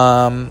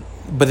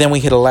 But then we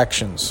hit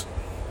elections.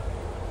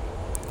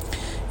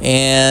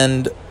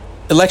 And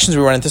elections,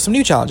 we run into some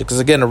new challenges. Because,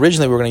 again,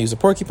 originally we were going to use the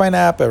Porcupine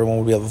app. Everyone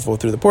would be able to vote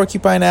through the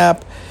Porcupine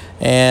app.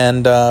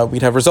 And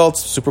we'd have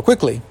results super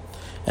quickly.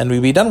 And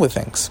we'd be done with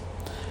things.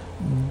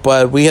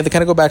 But we had to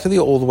kind of go back to the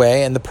old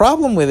way. And the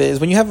problem with it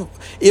is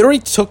it already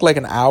took like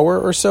an hour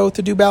or so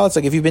to do ballots.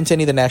 Like if you've been to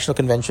any of the national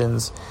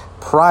conventions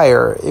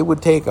prior, it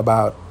would take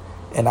about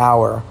an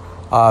hour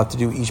to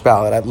do each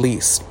ballot at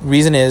least.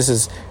 Reason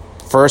is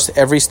first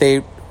every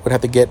state would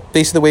have to get,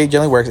 basically the way it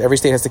generally works, every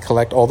state has to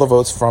collect all the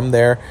votes from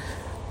their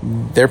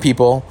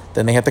people.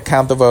 Then they have to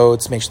count the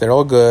votes, make sure they're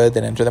all good,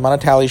 then enter them on a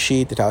tally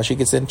sheet. The tally sheet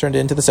gets then turned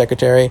into the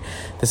secretary.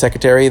 The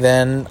secretary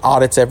then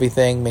audits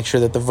everything, make sure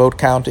that the vote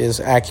count is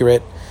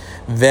accurate.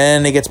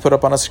 Then it gets put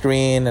up on a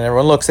screen and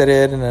everyone looks at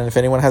it, and then if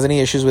anyone has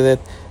any issues with it,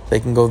 they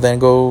can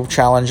go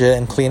challenge it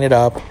and clean it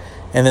up,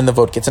 and then the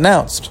vote gets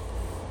announced.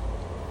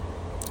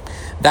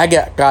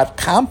 That got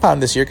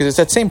compounded this year because it's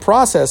that same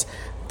process,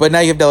 but now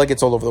you have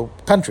delegates all over the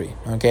country,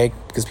 okay?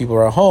 Because people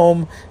are at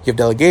home. You have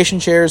delegation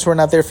chairs who are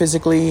not there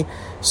physically.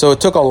 So it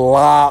took a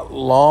lot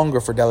longer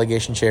for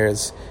delegation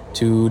chairs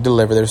to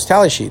deliver their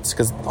tally sheets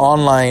because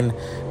online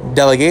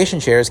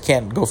delegation chairs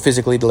can't go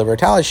physically deliver a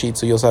tally sheet.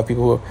 So you also have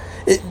people who...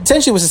 It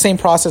essentially was the same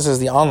process as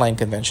the online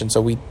convention.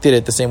 So we did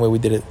it the same way we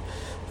did it.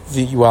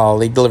 They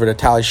delivered a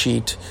tally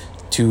sheet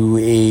to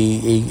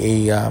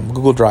a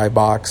Google Drive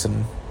box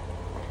and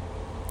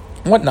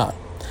whatnot.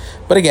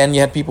 But again, you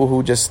had people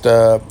who just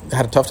had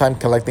a tough time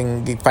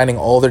finding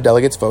all their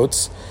delegates'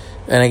 votes.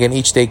 And again,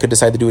 each state could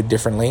decide to do it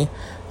differently.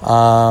 You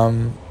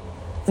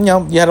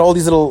had all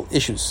these little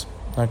issues.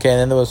 Okay, and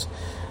then there was...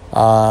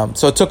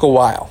 so it took a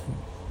while.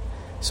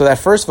 So that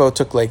first vote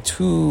took like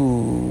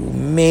 2,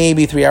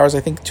 maybe 3 hours. I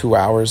think 2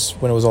 hours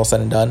when it was all said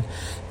and done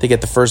to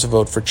get the first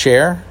vote for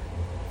chair.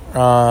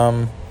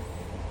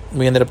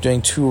 We ended up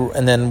doing 2...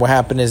 And then what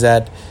happened is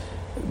that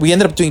we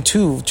ended up doing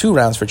two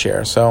rounds for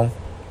chair. So...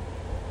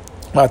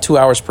 about 2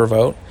 hours per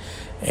vote.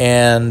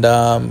 And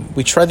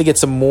we tried to get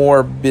some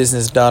more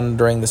business done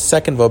during the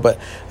second vote, but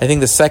I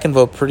think the second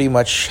vote pretty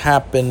much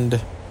happened...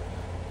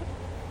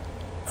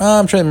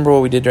 I'm trying to remember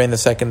what we did during the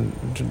second...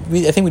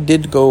 I think we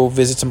did go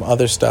visit some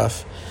other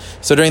stuff.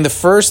 So during the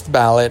first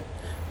ballot,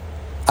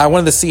 I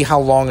wanted to see how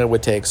long it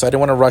would take. So I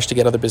didn't want to rush to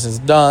get other business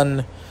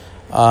done.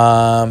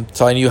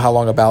 So I knew how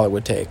long a ballot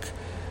would take.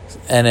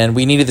 And then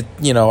we needed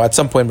to, at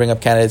some point bring up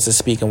candidates to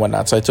speak and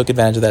whatnot. So I took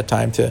advantage of that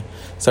time to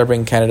start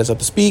bringing candidates up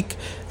to speak.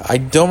 I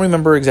don't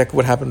remember exactly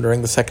what happened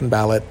during the second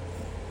ballot.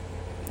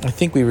 I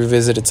think we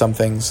revisited some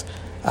things.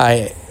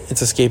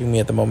 It's escaping me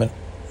at the moment.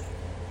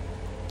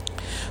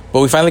 But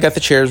we finally got the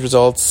chair's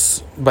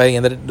results by the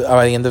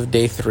end of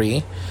day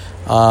 3.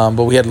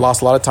 But we had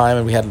lost a lot of time,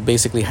 and we had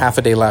basically half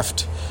a day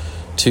left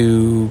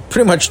to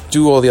pretty much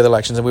do all the other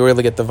elections, and we were able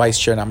to get the vice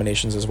chair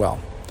nominations as well.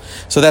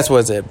 So that's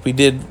what it. We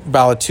did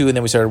ballot 2, and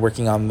then we started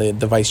working on the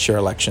vice chair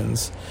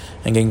elections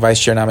and getting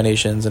vice chair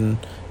nominations and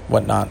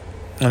whatnot.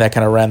 And that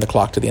kind of ran the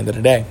clock to the end of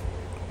the day.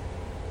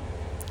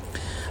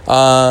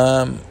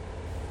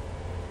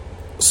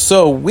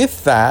 So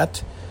with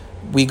that,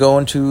 we go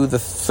into the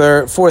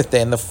fourth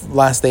day, and the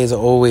last day is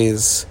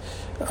always...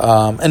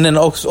 and then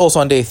also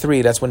on day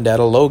 3, that's when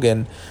Dada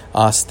Logan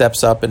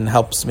steps up and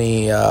helps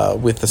me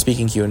with the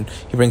speaking queue. And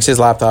he brings his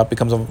laptop,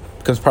 becomes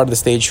part of the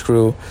stage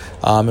crew,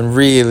 and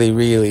really,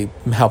 really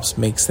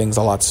makes things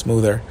a lot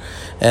smoother.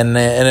 And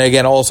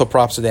again, also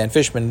props to Dan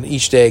Fishman.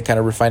 Each day, kind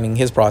of refining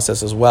his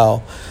process as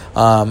well.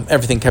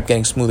 Everything kept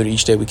getting smoother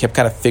each day. We kept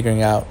kind of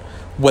figuring out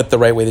what the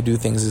right way to do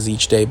things is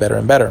each day, better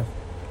and better.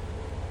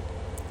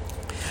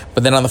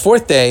 But then on the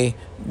 4th day,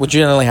 what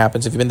generally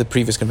happens, if you've been to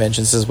previous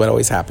conventions, this is what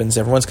always happens.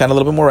 Everyone's kind of a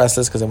little bit more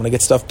restless because they want to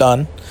get stuff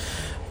done.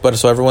 But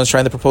so everyone's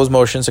trying to propose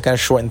motions to kind of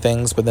shorten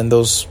things, but then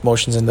those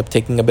motions end up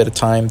taking a bit of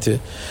time to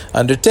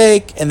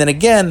undertake. And then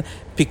again,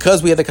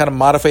 because we had to kind of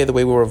modify the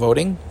way we were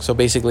voting, so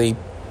basically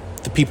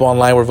the people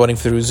online were voting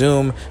through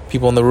Zoom,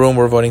 people in the room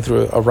were voting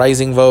through a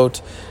rising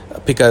vote,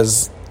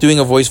 because doing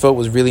a voice vote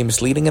was really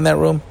misleading in that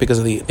room because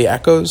of the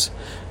echoes.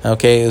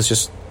 Okay, it was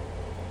just...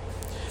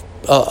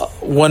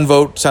 one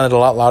vote sounded a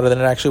lot louder than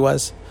it actually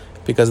was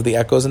because of the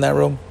echoes in that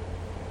room,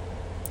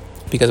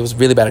 because it was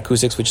really bad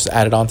acoustics, which is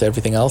added on to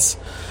everything else.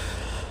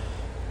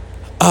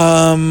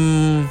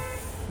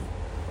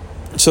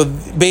 So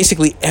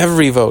basically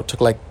every vote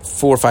took like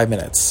 4 or 5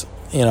 minutes,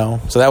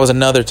 so that was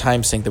another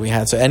time sink that we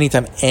had. So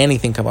anytime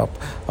anything come up,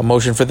 a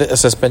motion for a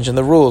suspension of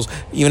the rules,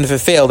 even if it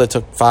failed, it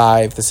took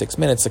 5 to 6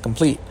 minutes to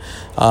complete,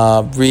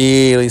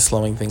 really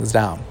slowing things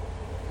down.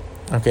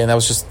 Okay, and that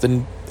was just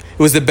it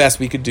was the best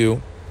we could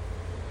do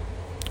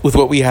with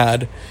what we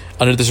had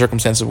under the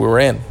circumstances we were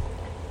in.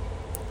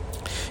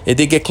 It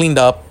did get cleaned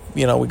up.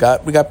 We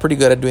got pretty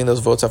good at doing those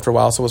votes after a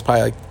while, so it was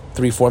probably like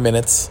 3-4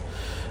 minutes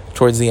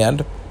towards the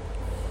end.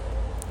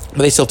 But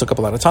they still took up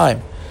a lot of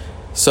time.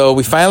 So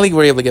we finally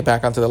were able to get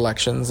back onto the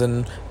elections,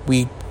 and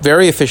we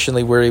very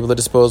efficiently were able to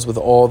dispose with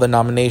all the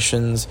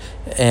nominations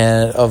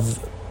and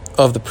of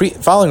the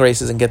following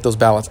races and get those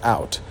ballots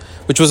out,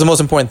 which was the most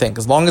important thing.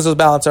 Because as long as those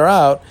ballots are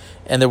out,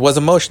 and there was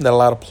a motion that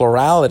allowed a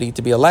plurality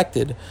to be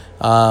elected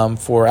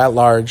for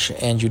at-large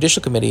and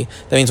judicial committee,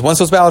 that means once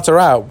those ballots are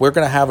out, we're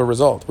going to have a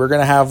result. We're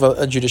going to have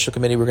a judicial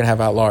committee. We're going to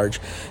have at-large.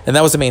 And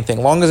that was the main thing.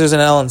 As long as there's an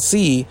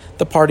LNC,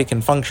 the party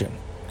can function.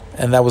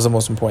 And that was the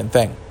most important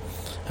thing.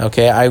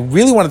 Okay, I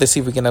really wanted to see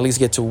if we can at least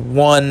get to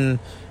one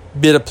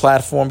bit of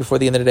platform before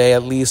the end of the day,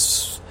 at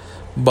least.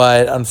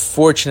 But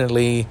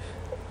unfortunately,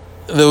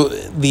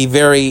 the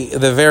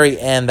very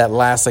end, that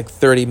last like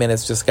 30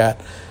 minutes, just got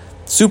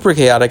super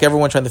chaotic.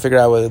 Everyone trying to figure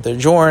out whether they're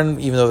adjourn,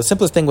 even though the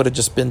simplest thing would have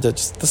just been to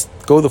just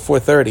go to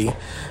 4:30.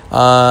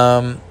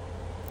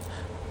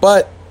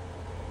 But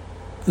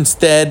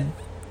instead,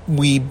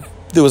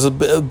 there was a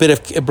bit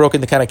of it broke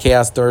into kind of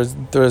chaos. There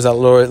was that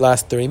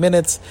last 30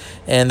 minutes,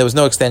 and there was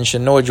no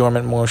extension, no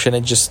adjournment motion.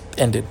 It just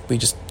ended. We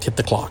just hit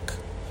the clock.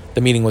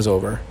 The meeting was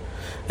over.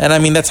 And I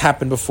mean, that's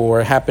happened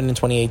before. It happened in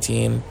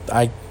 2018.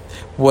 I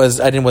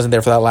wasn't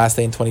there for that last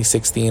day in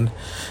 2016.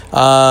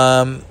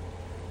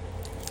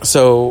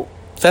 So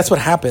that's what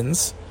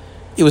happens.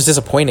 It was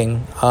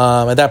disappointing.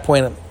 At that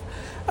point,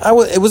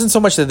 it wasn't so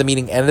much that the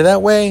meeting ended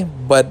that way,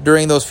 but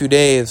during those few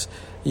days,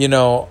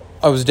 I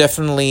was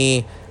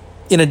definitely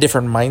in a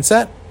different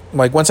mindset.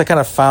 Like, once I kind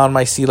of found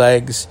my sea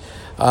legs,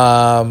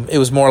 it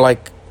was more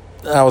like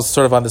I was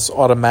sort of on this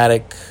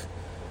automatic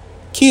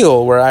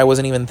keel where I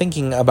wasn't even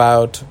thinking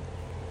about,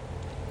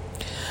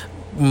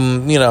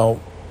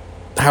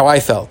 how I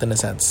felt, in a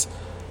sense.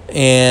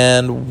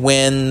 And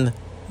when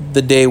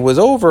the day was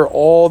over,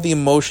 all the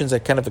emotions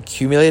that kind of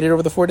accumulated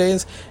over the 4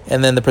 days,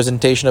 and then the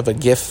presentation of a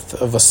gift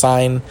of a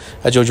sign,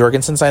 a Joe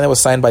Jorgensen sign that was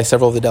signed by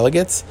several of the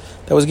delegates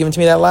that was given to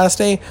me that last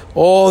day,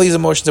 all these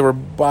emotions that were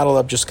bottled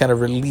up just kind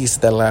of released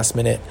at that last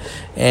minute,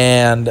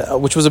 and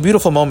which was a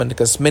beautiful moment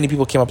because many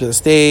people came up to the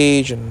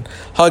stage and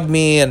hugged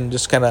me and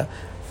just kind of,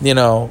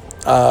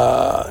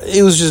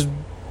 it was just,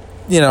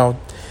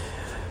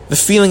 the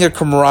feeling of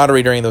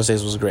camaraderie during those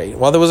days was great.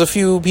 While there was a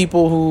few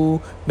people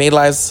who made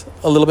lives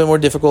a little bit more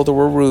difficult or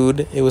were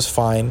rude, it was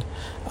fine.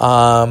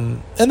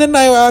 And then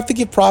I have to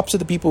give props to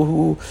the people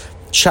who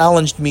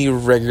challenged me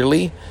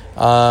regularly.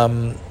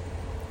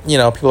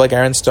 People like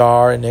Aaron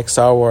Starr and Nick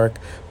Sarwark,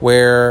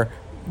 where,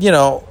 they,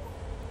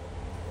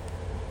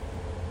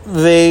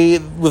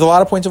 with a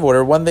lot of points of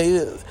order,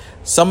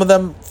 some of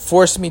them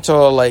forced me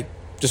to,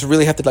 just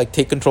really have to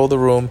take control of the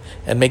room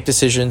and make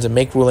decisions and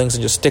make rulings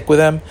and just stick with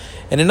them.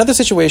 And in other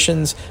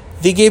situations,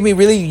 they gave me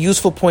really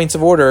useful points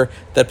of order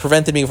that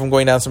prevented me from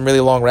going down some really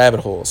long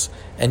rabbit holes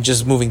and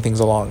just moving things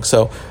along.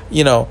 So,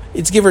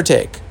 it's give or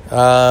take.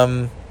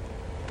 There's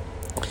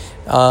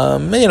a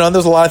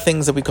lot of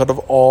things that we could have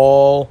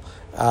all,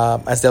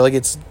 as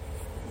delegates,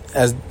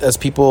 as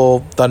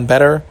people, done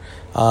better.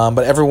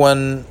 But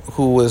everyone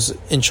who was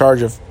in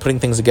charge of putting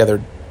things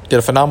together did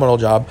a phenomenal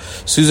job.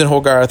 Susan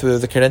Hogarth with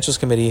the Credentials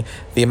Committee,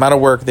 the amount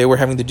of work they were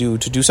having to do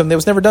something that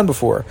was never done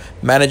before,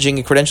 managing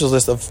a credentials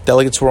list of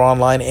delegates who were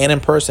online and in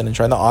person and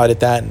trying to audit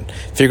that and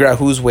figure out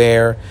who's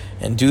where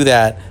and do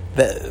that.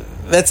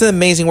 That's an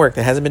amazing work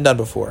that hasn't been done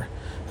before.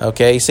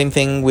 Okay, same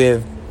thing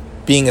with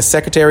being a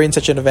secretary in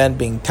such an event,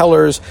 being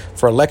tellers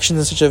for elections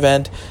in such an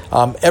event.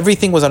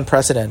 Everything was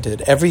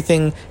unprecedented.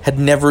 Everything had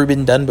never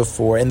been done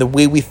before, and the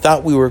way we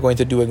thought we were going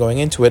to do it going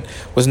into it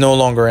was no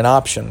longer an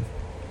option.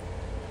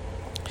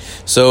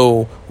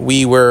 So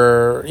we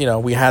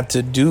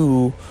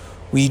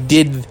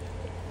did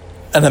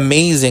an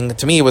amazing,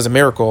 to me it was a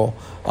miracle,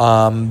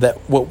 that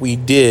what we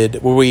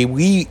did, what we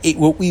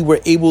were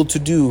able to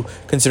do,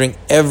 considering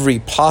every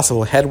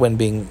possible headwind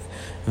being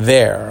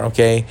there,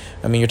 okay?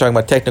 I mean, you're talking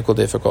about technical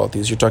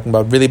difficulties, you're talking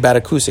about really bad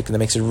acoustics, and that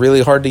makes it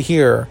really hard to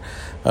hear,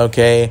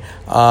 okay?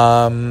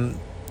 Talking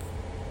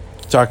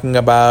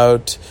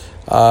about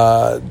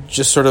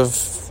just sort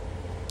of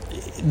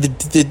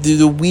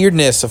the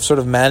weirdness of sort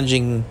of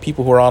managing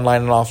people who are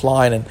online and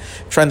offline and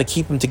trying to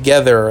keep them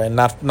together and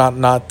not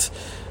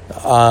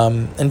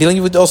and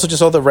dealing with also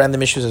just all the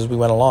random issues as we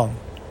went along.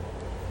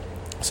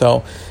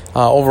 So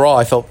overall,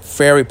 I felt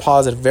very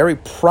positive, very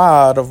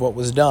proud of what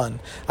was done.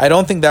 I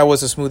don't think that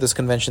was the smoothest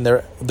convention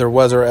there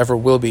was or ever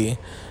will be.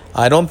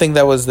 I don't think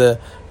that was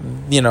but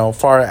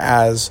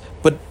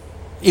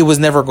it was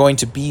never going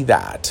to be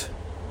that.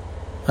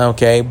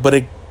 Okay, but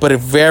it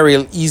very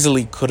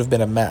easily could have been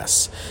a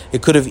mess.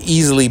 It could have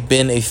easily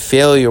been a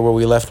failure where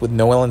we left with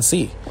no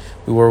LNC.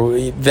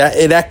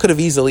 That could have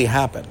easily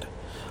happened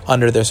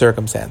under their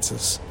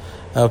circumstances.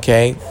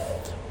 Okay,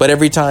 but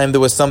every time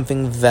there was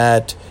something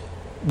that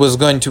was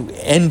going to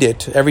end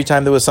it, every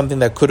time there was something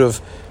that could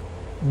have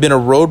been a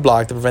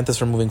roadblock to prevent us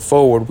from moving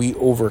forward, we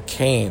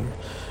overcame,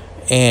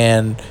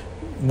 and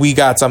we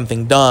got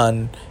something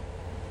done.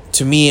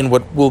 To me, in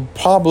what will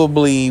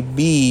probably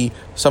be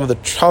some of the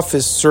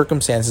toughest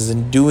circumstances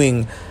in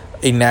doing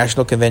a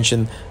national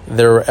convention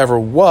there ever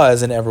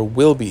was and ever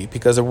will be,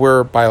 because there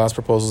were bylaws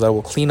proposals that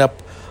will clean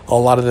up a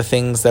lot of the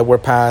things that were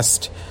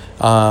passed.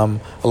 A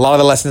lot of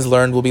the lessons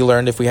learned will be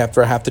learned if we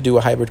have to do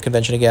a hybrid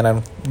convention again. I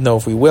don't know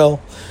if we will.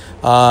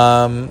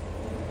 And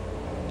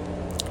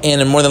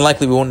more than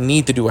likely, we won't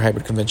need to do a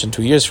hybrid convention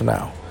 2 years from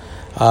now.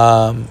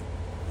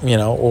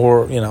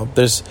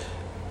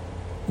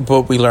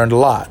 But we learned a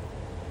lot.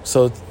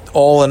 So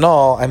all in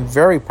all, I'm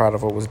very proud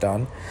of what was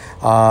done.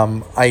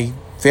 I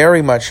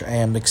very much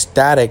am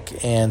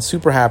ecstatic and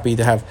super happy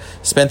to have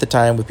spent the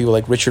time with people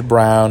like Richard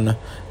Brown,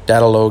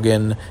 Dada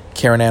Logan,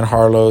 Karen Ann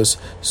Harlows,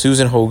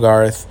 Susan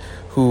Hogarth,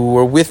 who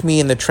were with me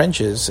in the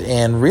trenches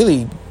and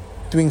really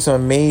doing some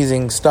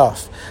amazing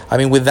stuff. I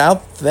mean,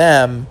 without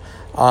them,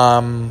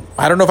 I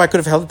don't know if I could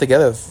have held it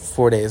together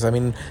 4 days. I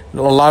mean,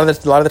 a lot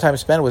of the time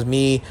spent was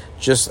me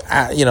just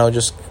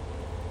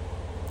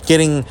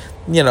getting,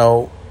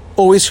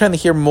 always trying to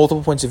hear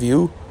multiple points of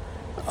view,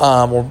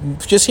 or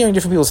just hearing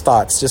different people's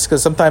thoughts. Just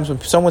because sometimes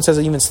when someone says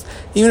it,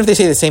 even if they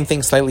say the same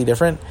thing slightly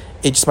different,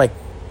 it just might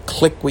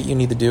click what you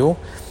need to do.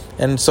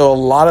 And so a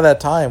lot of that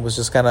time was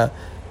just kind of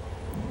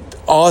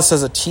us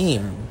as a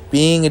team,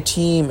 being a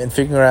team and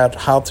figuring out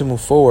how to move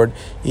forward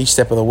each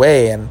step of the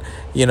way. And,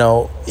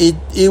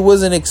 it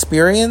was an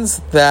experience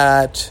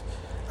that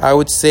I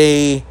would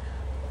say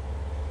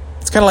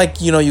it's kind of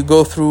like, you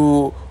go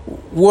through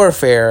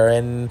warfare,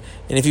 and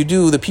if you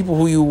do, the people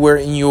who you were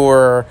in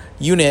your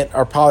unit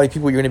are probably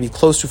people you're going to be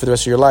close to for the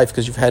rest of your life,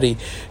 because you've had a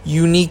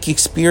unique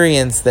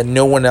experience that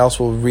no one else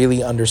will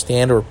really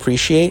understand or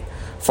appreciate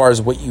as far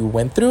as what you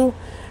went through.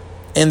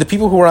 And the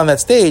people who were on that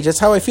stage, that's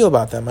how I feel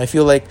about them. I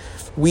feel like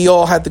we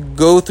all had to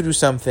go through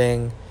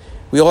something.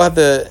 We all had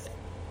that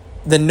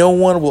no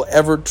one will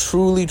ever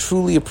truly,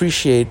 truly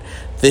appreciate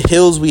the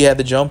hills we had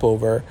to jump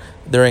over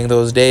during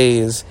those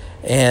days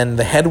and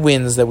the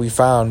headwinds that we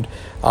found,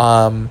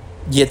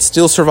 yet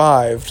still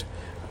survived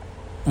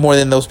more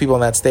than those people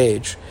on that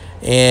stage.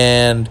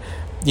 And,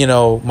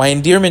 my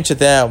endearment to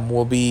them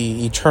will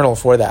be eternal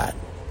for that.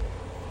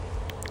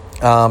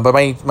 But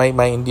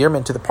my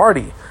endearment to the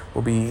party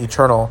will be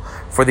eternal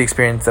for the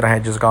experience that I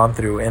had just gone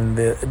through, and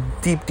the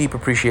deep, deep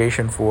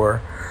appreciation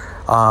for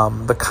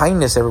the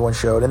kindness everyone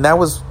showed. And that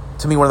was,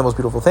 to me, one of the most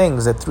beautiful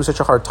things, that through such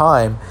a hard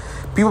time,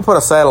 people put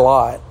aside a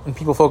lot, and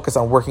people focus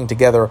on working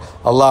together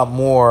a lot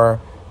more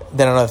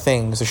than on other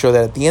things, to show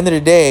that at the end of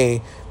the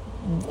day,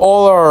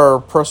 all our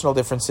personal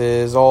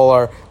differences,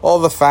 all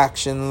the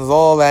factions,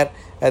 all that,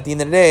 at the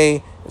end of the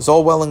day, is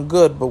all well and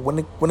good. But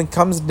when it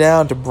comes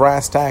down to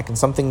brass tack and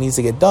something needs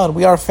to get done,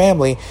 we are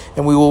family,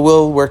 and we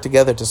will work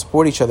together to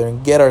support each other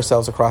and get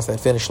ourselves across that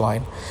finish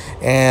line.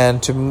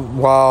 And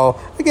while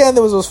again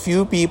there was those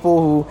few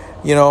people who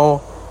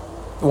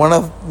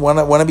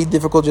want to be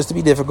difficult just to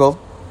be difficult,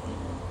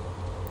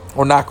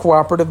 or not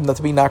cooperative not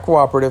to be not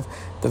cooperative,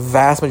 the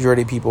vast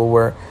majority of people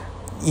were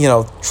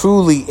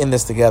truly in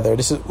this together.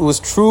 It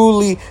was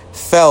truly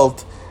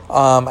felt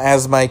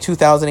as my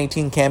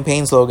 2018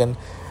 campaign slogan: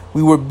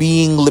 we were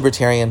being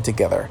libertarian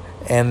together.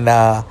 And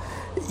I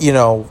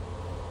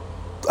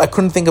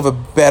couldn't think of a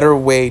better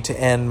way to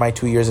end my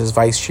 2 years as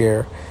vice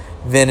chair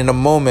than in a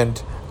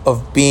moment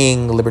of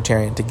being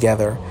libertarian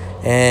together.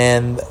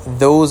 And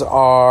those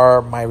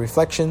are my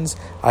reflections.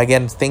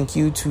 Again, thank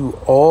you to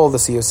all the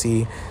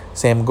COC,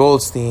 Sam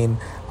Goldstein,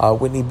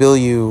 Whitney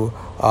Bilyeu,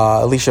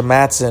 Alicia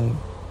Matson,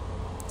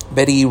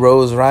 Betty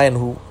Rose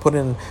Ryan,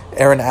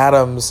 Aaron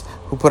Adams,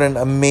 who put in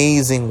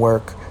amazing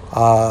work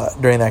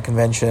during that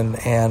convention.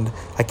 And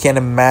I can't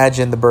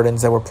imagine the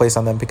burdens that were placed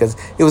on them, because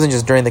it wasn't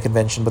just during the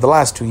convention, but the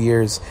last 2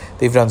 years,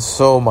 they've done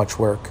so much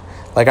work.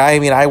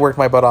 I worked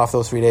my butt off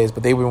those 3 days,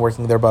 but they've been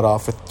working their butt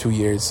off for 2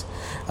 years.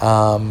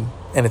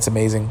 And it's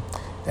amazing.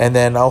 And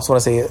then I also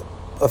want to say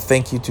a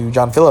thank you to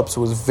John Phillips,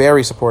 who was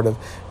very supportive,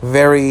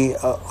 very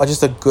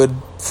just a good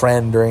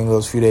friend during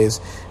those few days,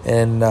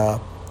 and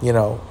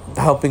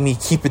helping me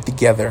keep it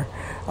together.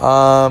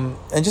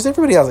 And just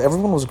everybody else,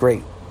 everyone was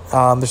great.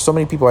 There's so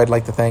many people I'd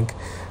like to thank.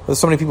 There's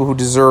so many people who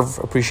deserve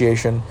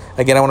appreciation.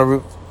 Again, I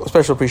want to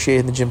special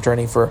appreciate the Jim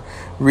Turney for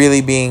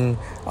really being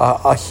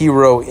a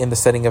hero in the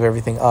setting of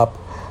everything up.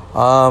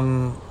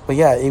 But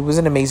yeah, it was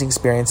an amazing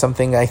experience.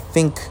 Something I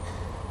think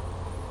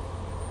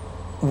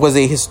was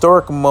a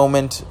historic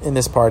moment in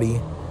this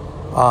party.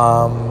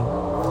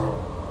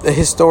 A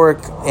historic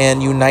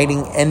and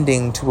uniting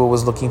ending to what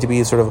was looking to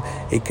be sort of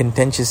a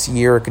contentious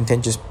year,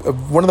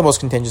 one of the most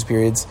contentious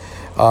periods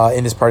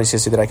in this party's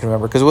history that I can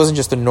remember. Because it wasn't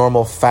just a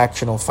normal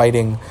factional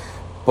fighting,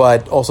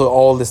 but also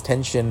all this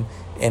tension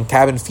and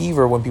cabin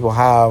fever when people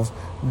have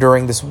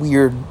during this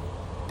weird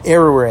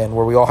era we're in,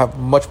 where we all have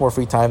much more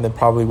free time than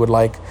probably would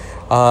like.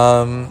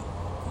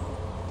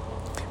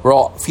 We're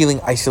all feeling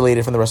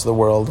isolated from the rest of the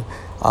world.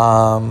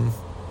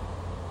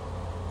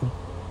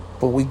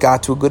 But we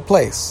got to a good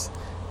place.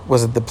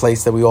 Was it the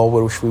place that we all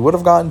wish we would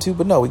have gotten to?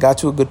 But no, we got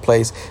to a good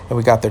place, and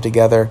we got there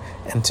together.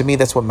 And to me,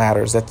 that's what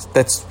matters.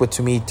 That's what,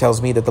 to me,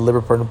 tells me that the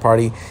Libertarian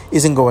Party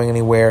isn't going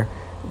anywhere.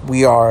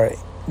 We are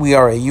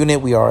a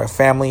unit. We are a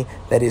family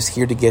that is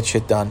here to get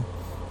shit done.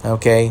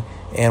 Okay?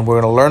 And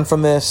we're going to learn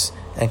from this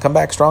and come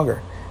back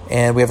stronger.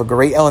 And we have a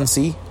great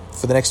LNC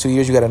for the next 2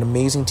 years. You got an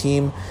amazing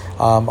team,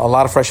 a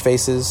lot of fresh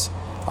faces,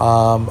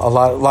 a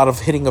lot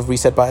of hitting of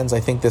reset buttons. I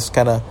think this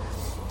kind of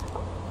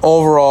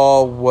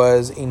overall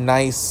was a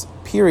nice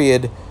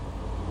period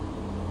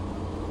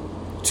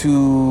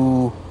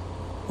to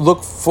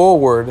look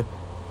forward,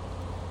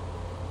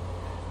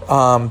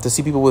 to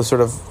see people with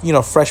sort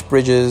of fresh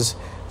bridges,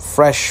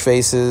 fresh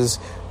faces,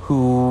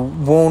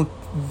 who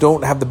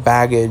don't have the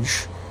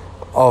baggage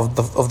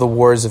of the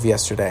wars of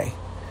yesterday,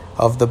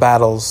 of the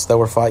battles that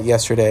were fought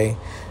yesterday,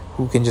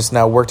 who can just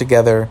now work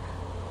together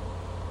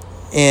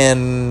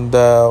and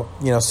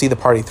see the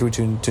party through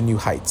to new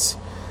heights.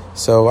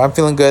 So I'm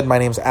feeling good. My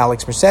name's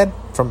Alex Merced.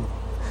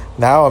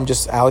 I'm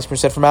just Alex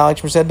Merced from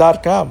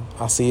alexmerced.com.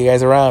 I'll see you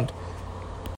guys around.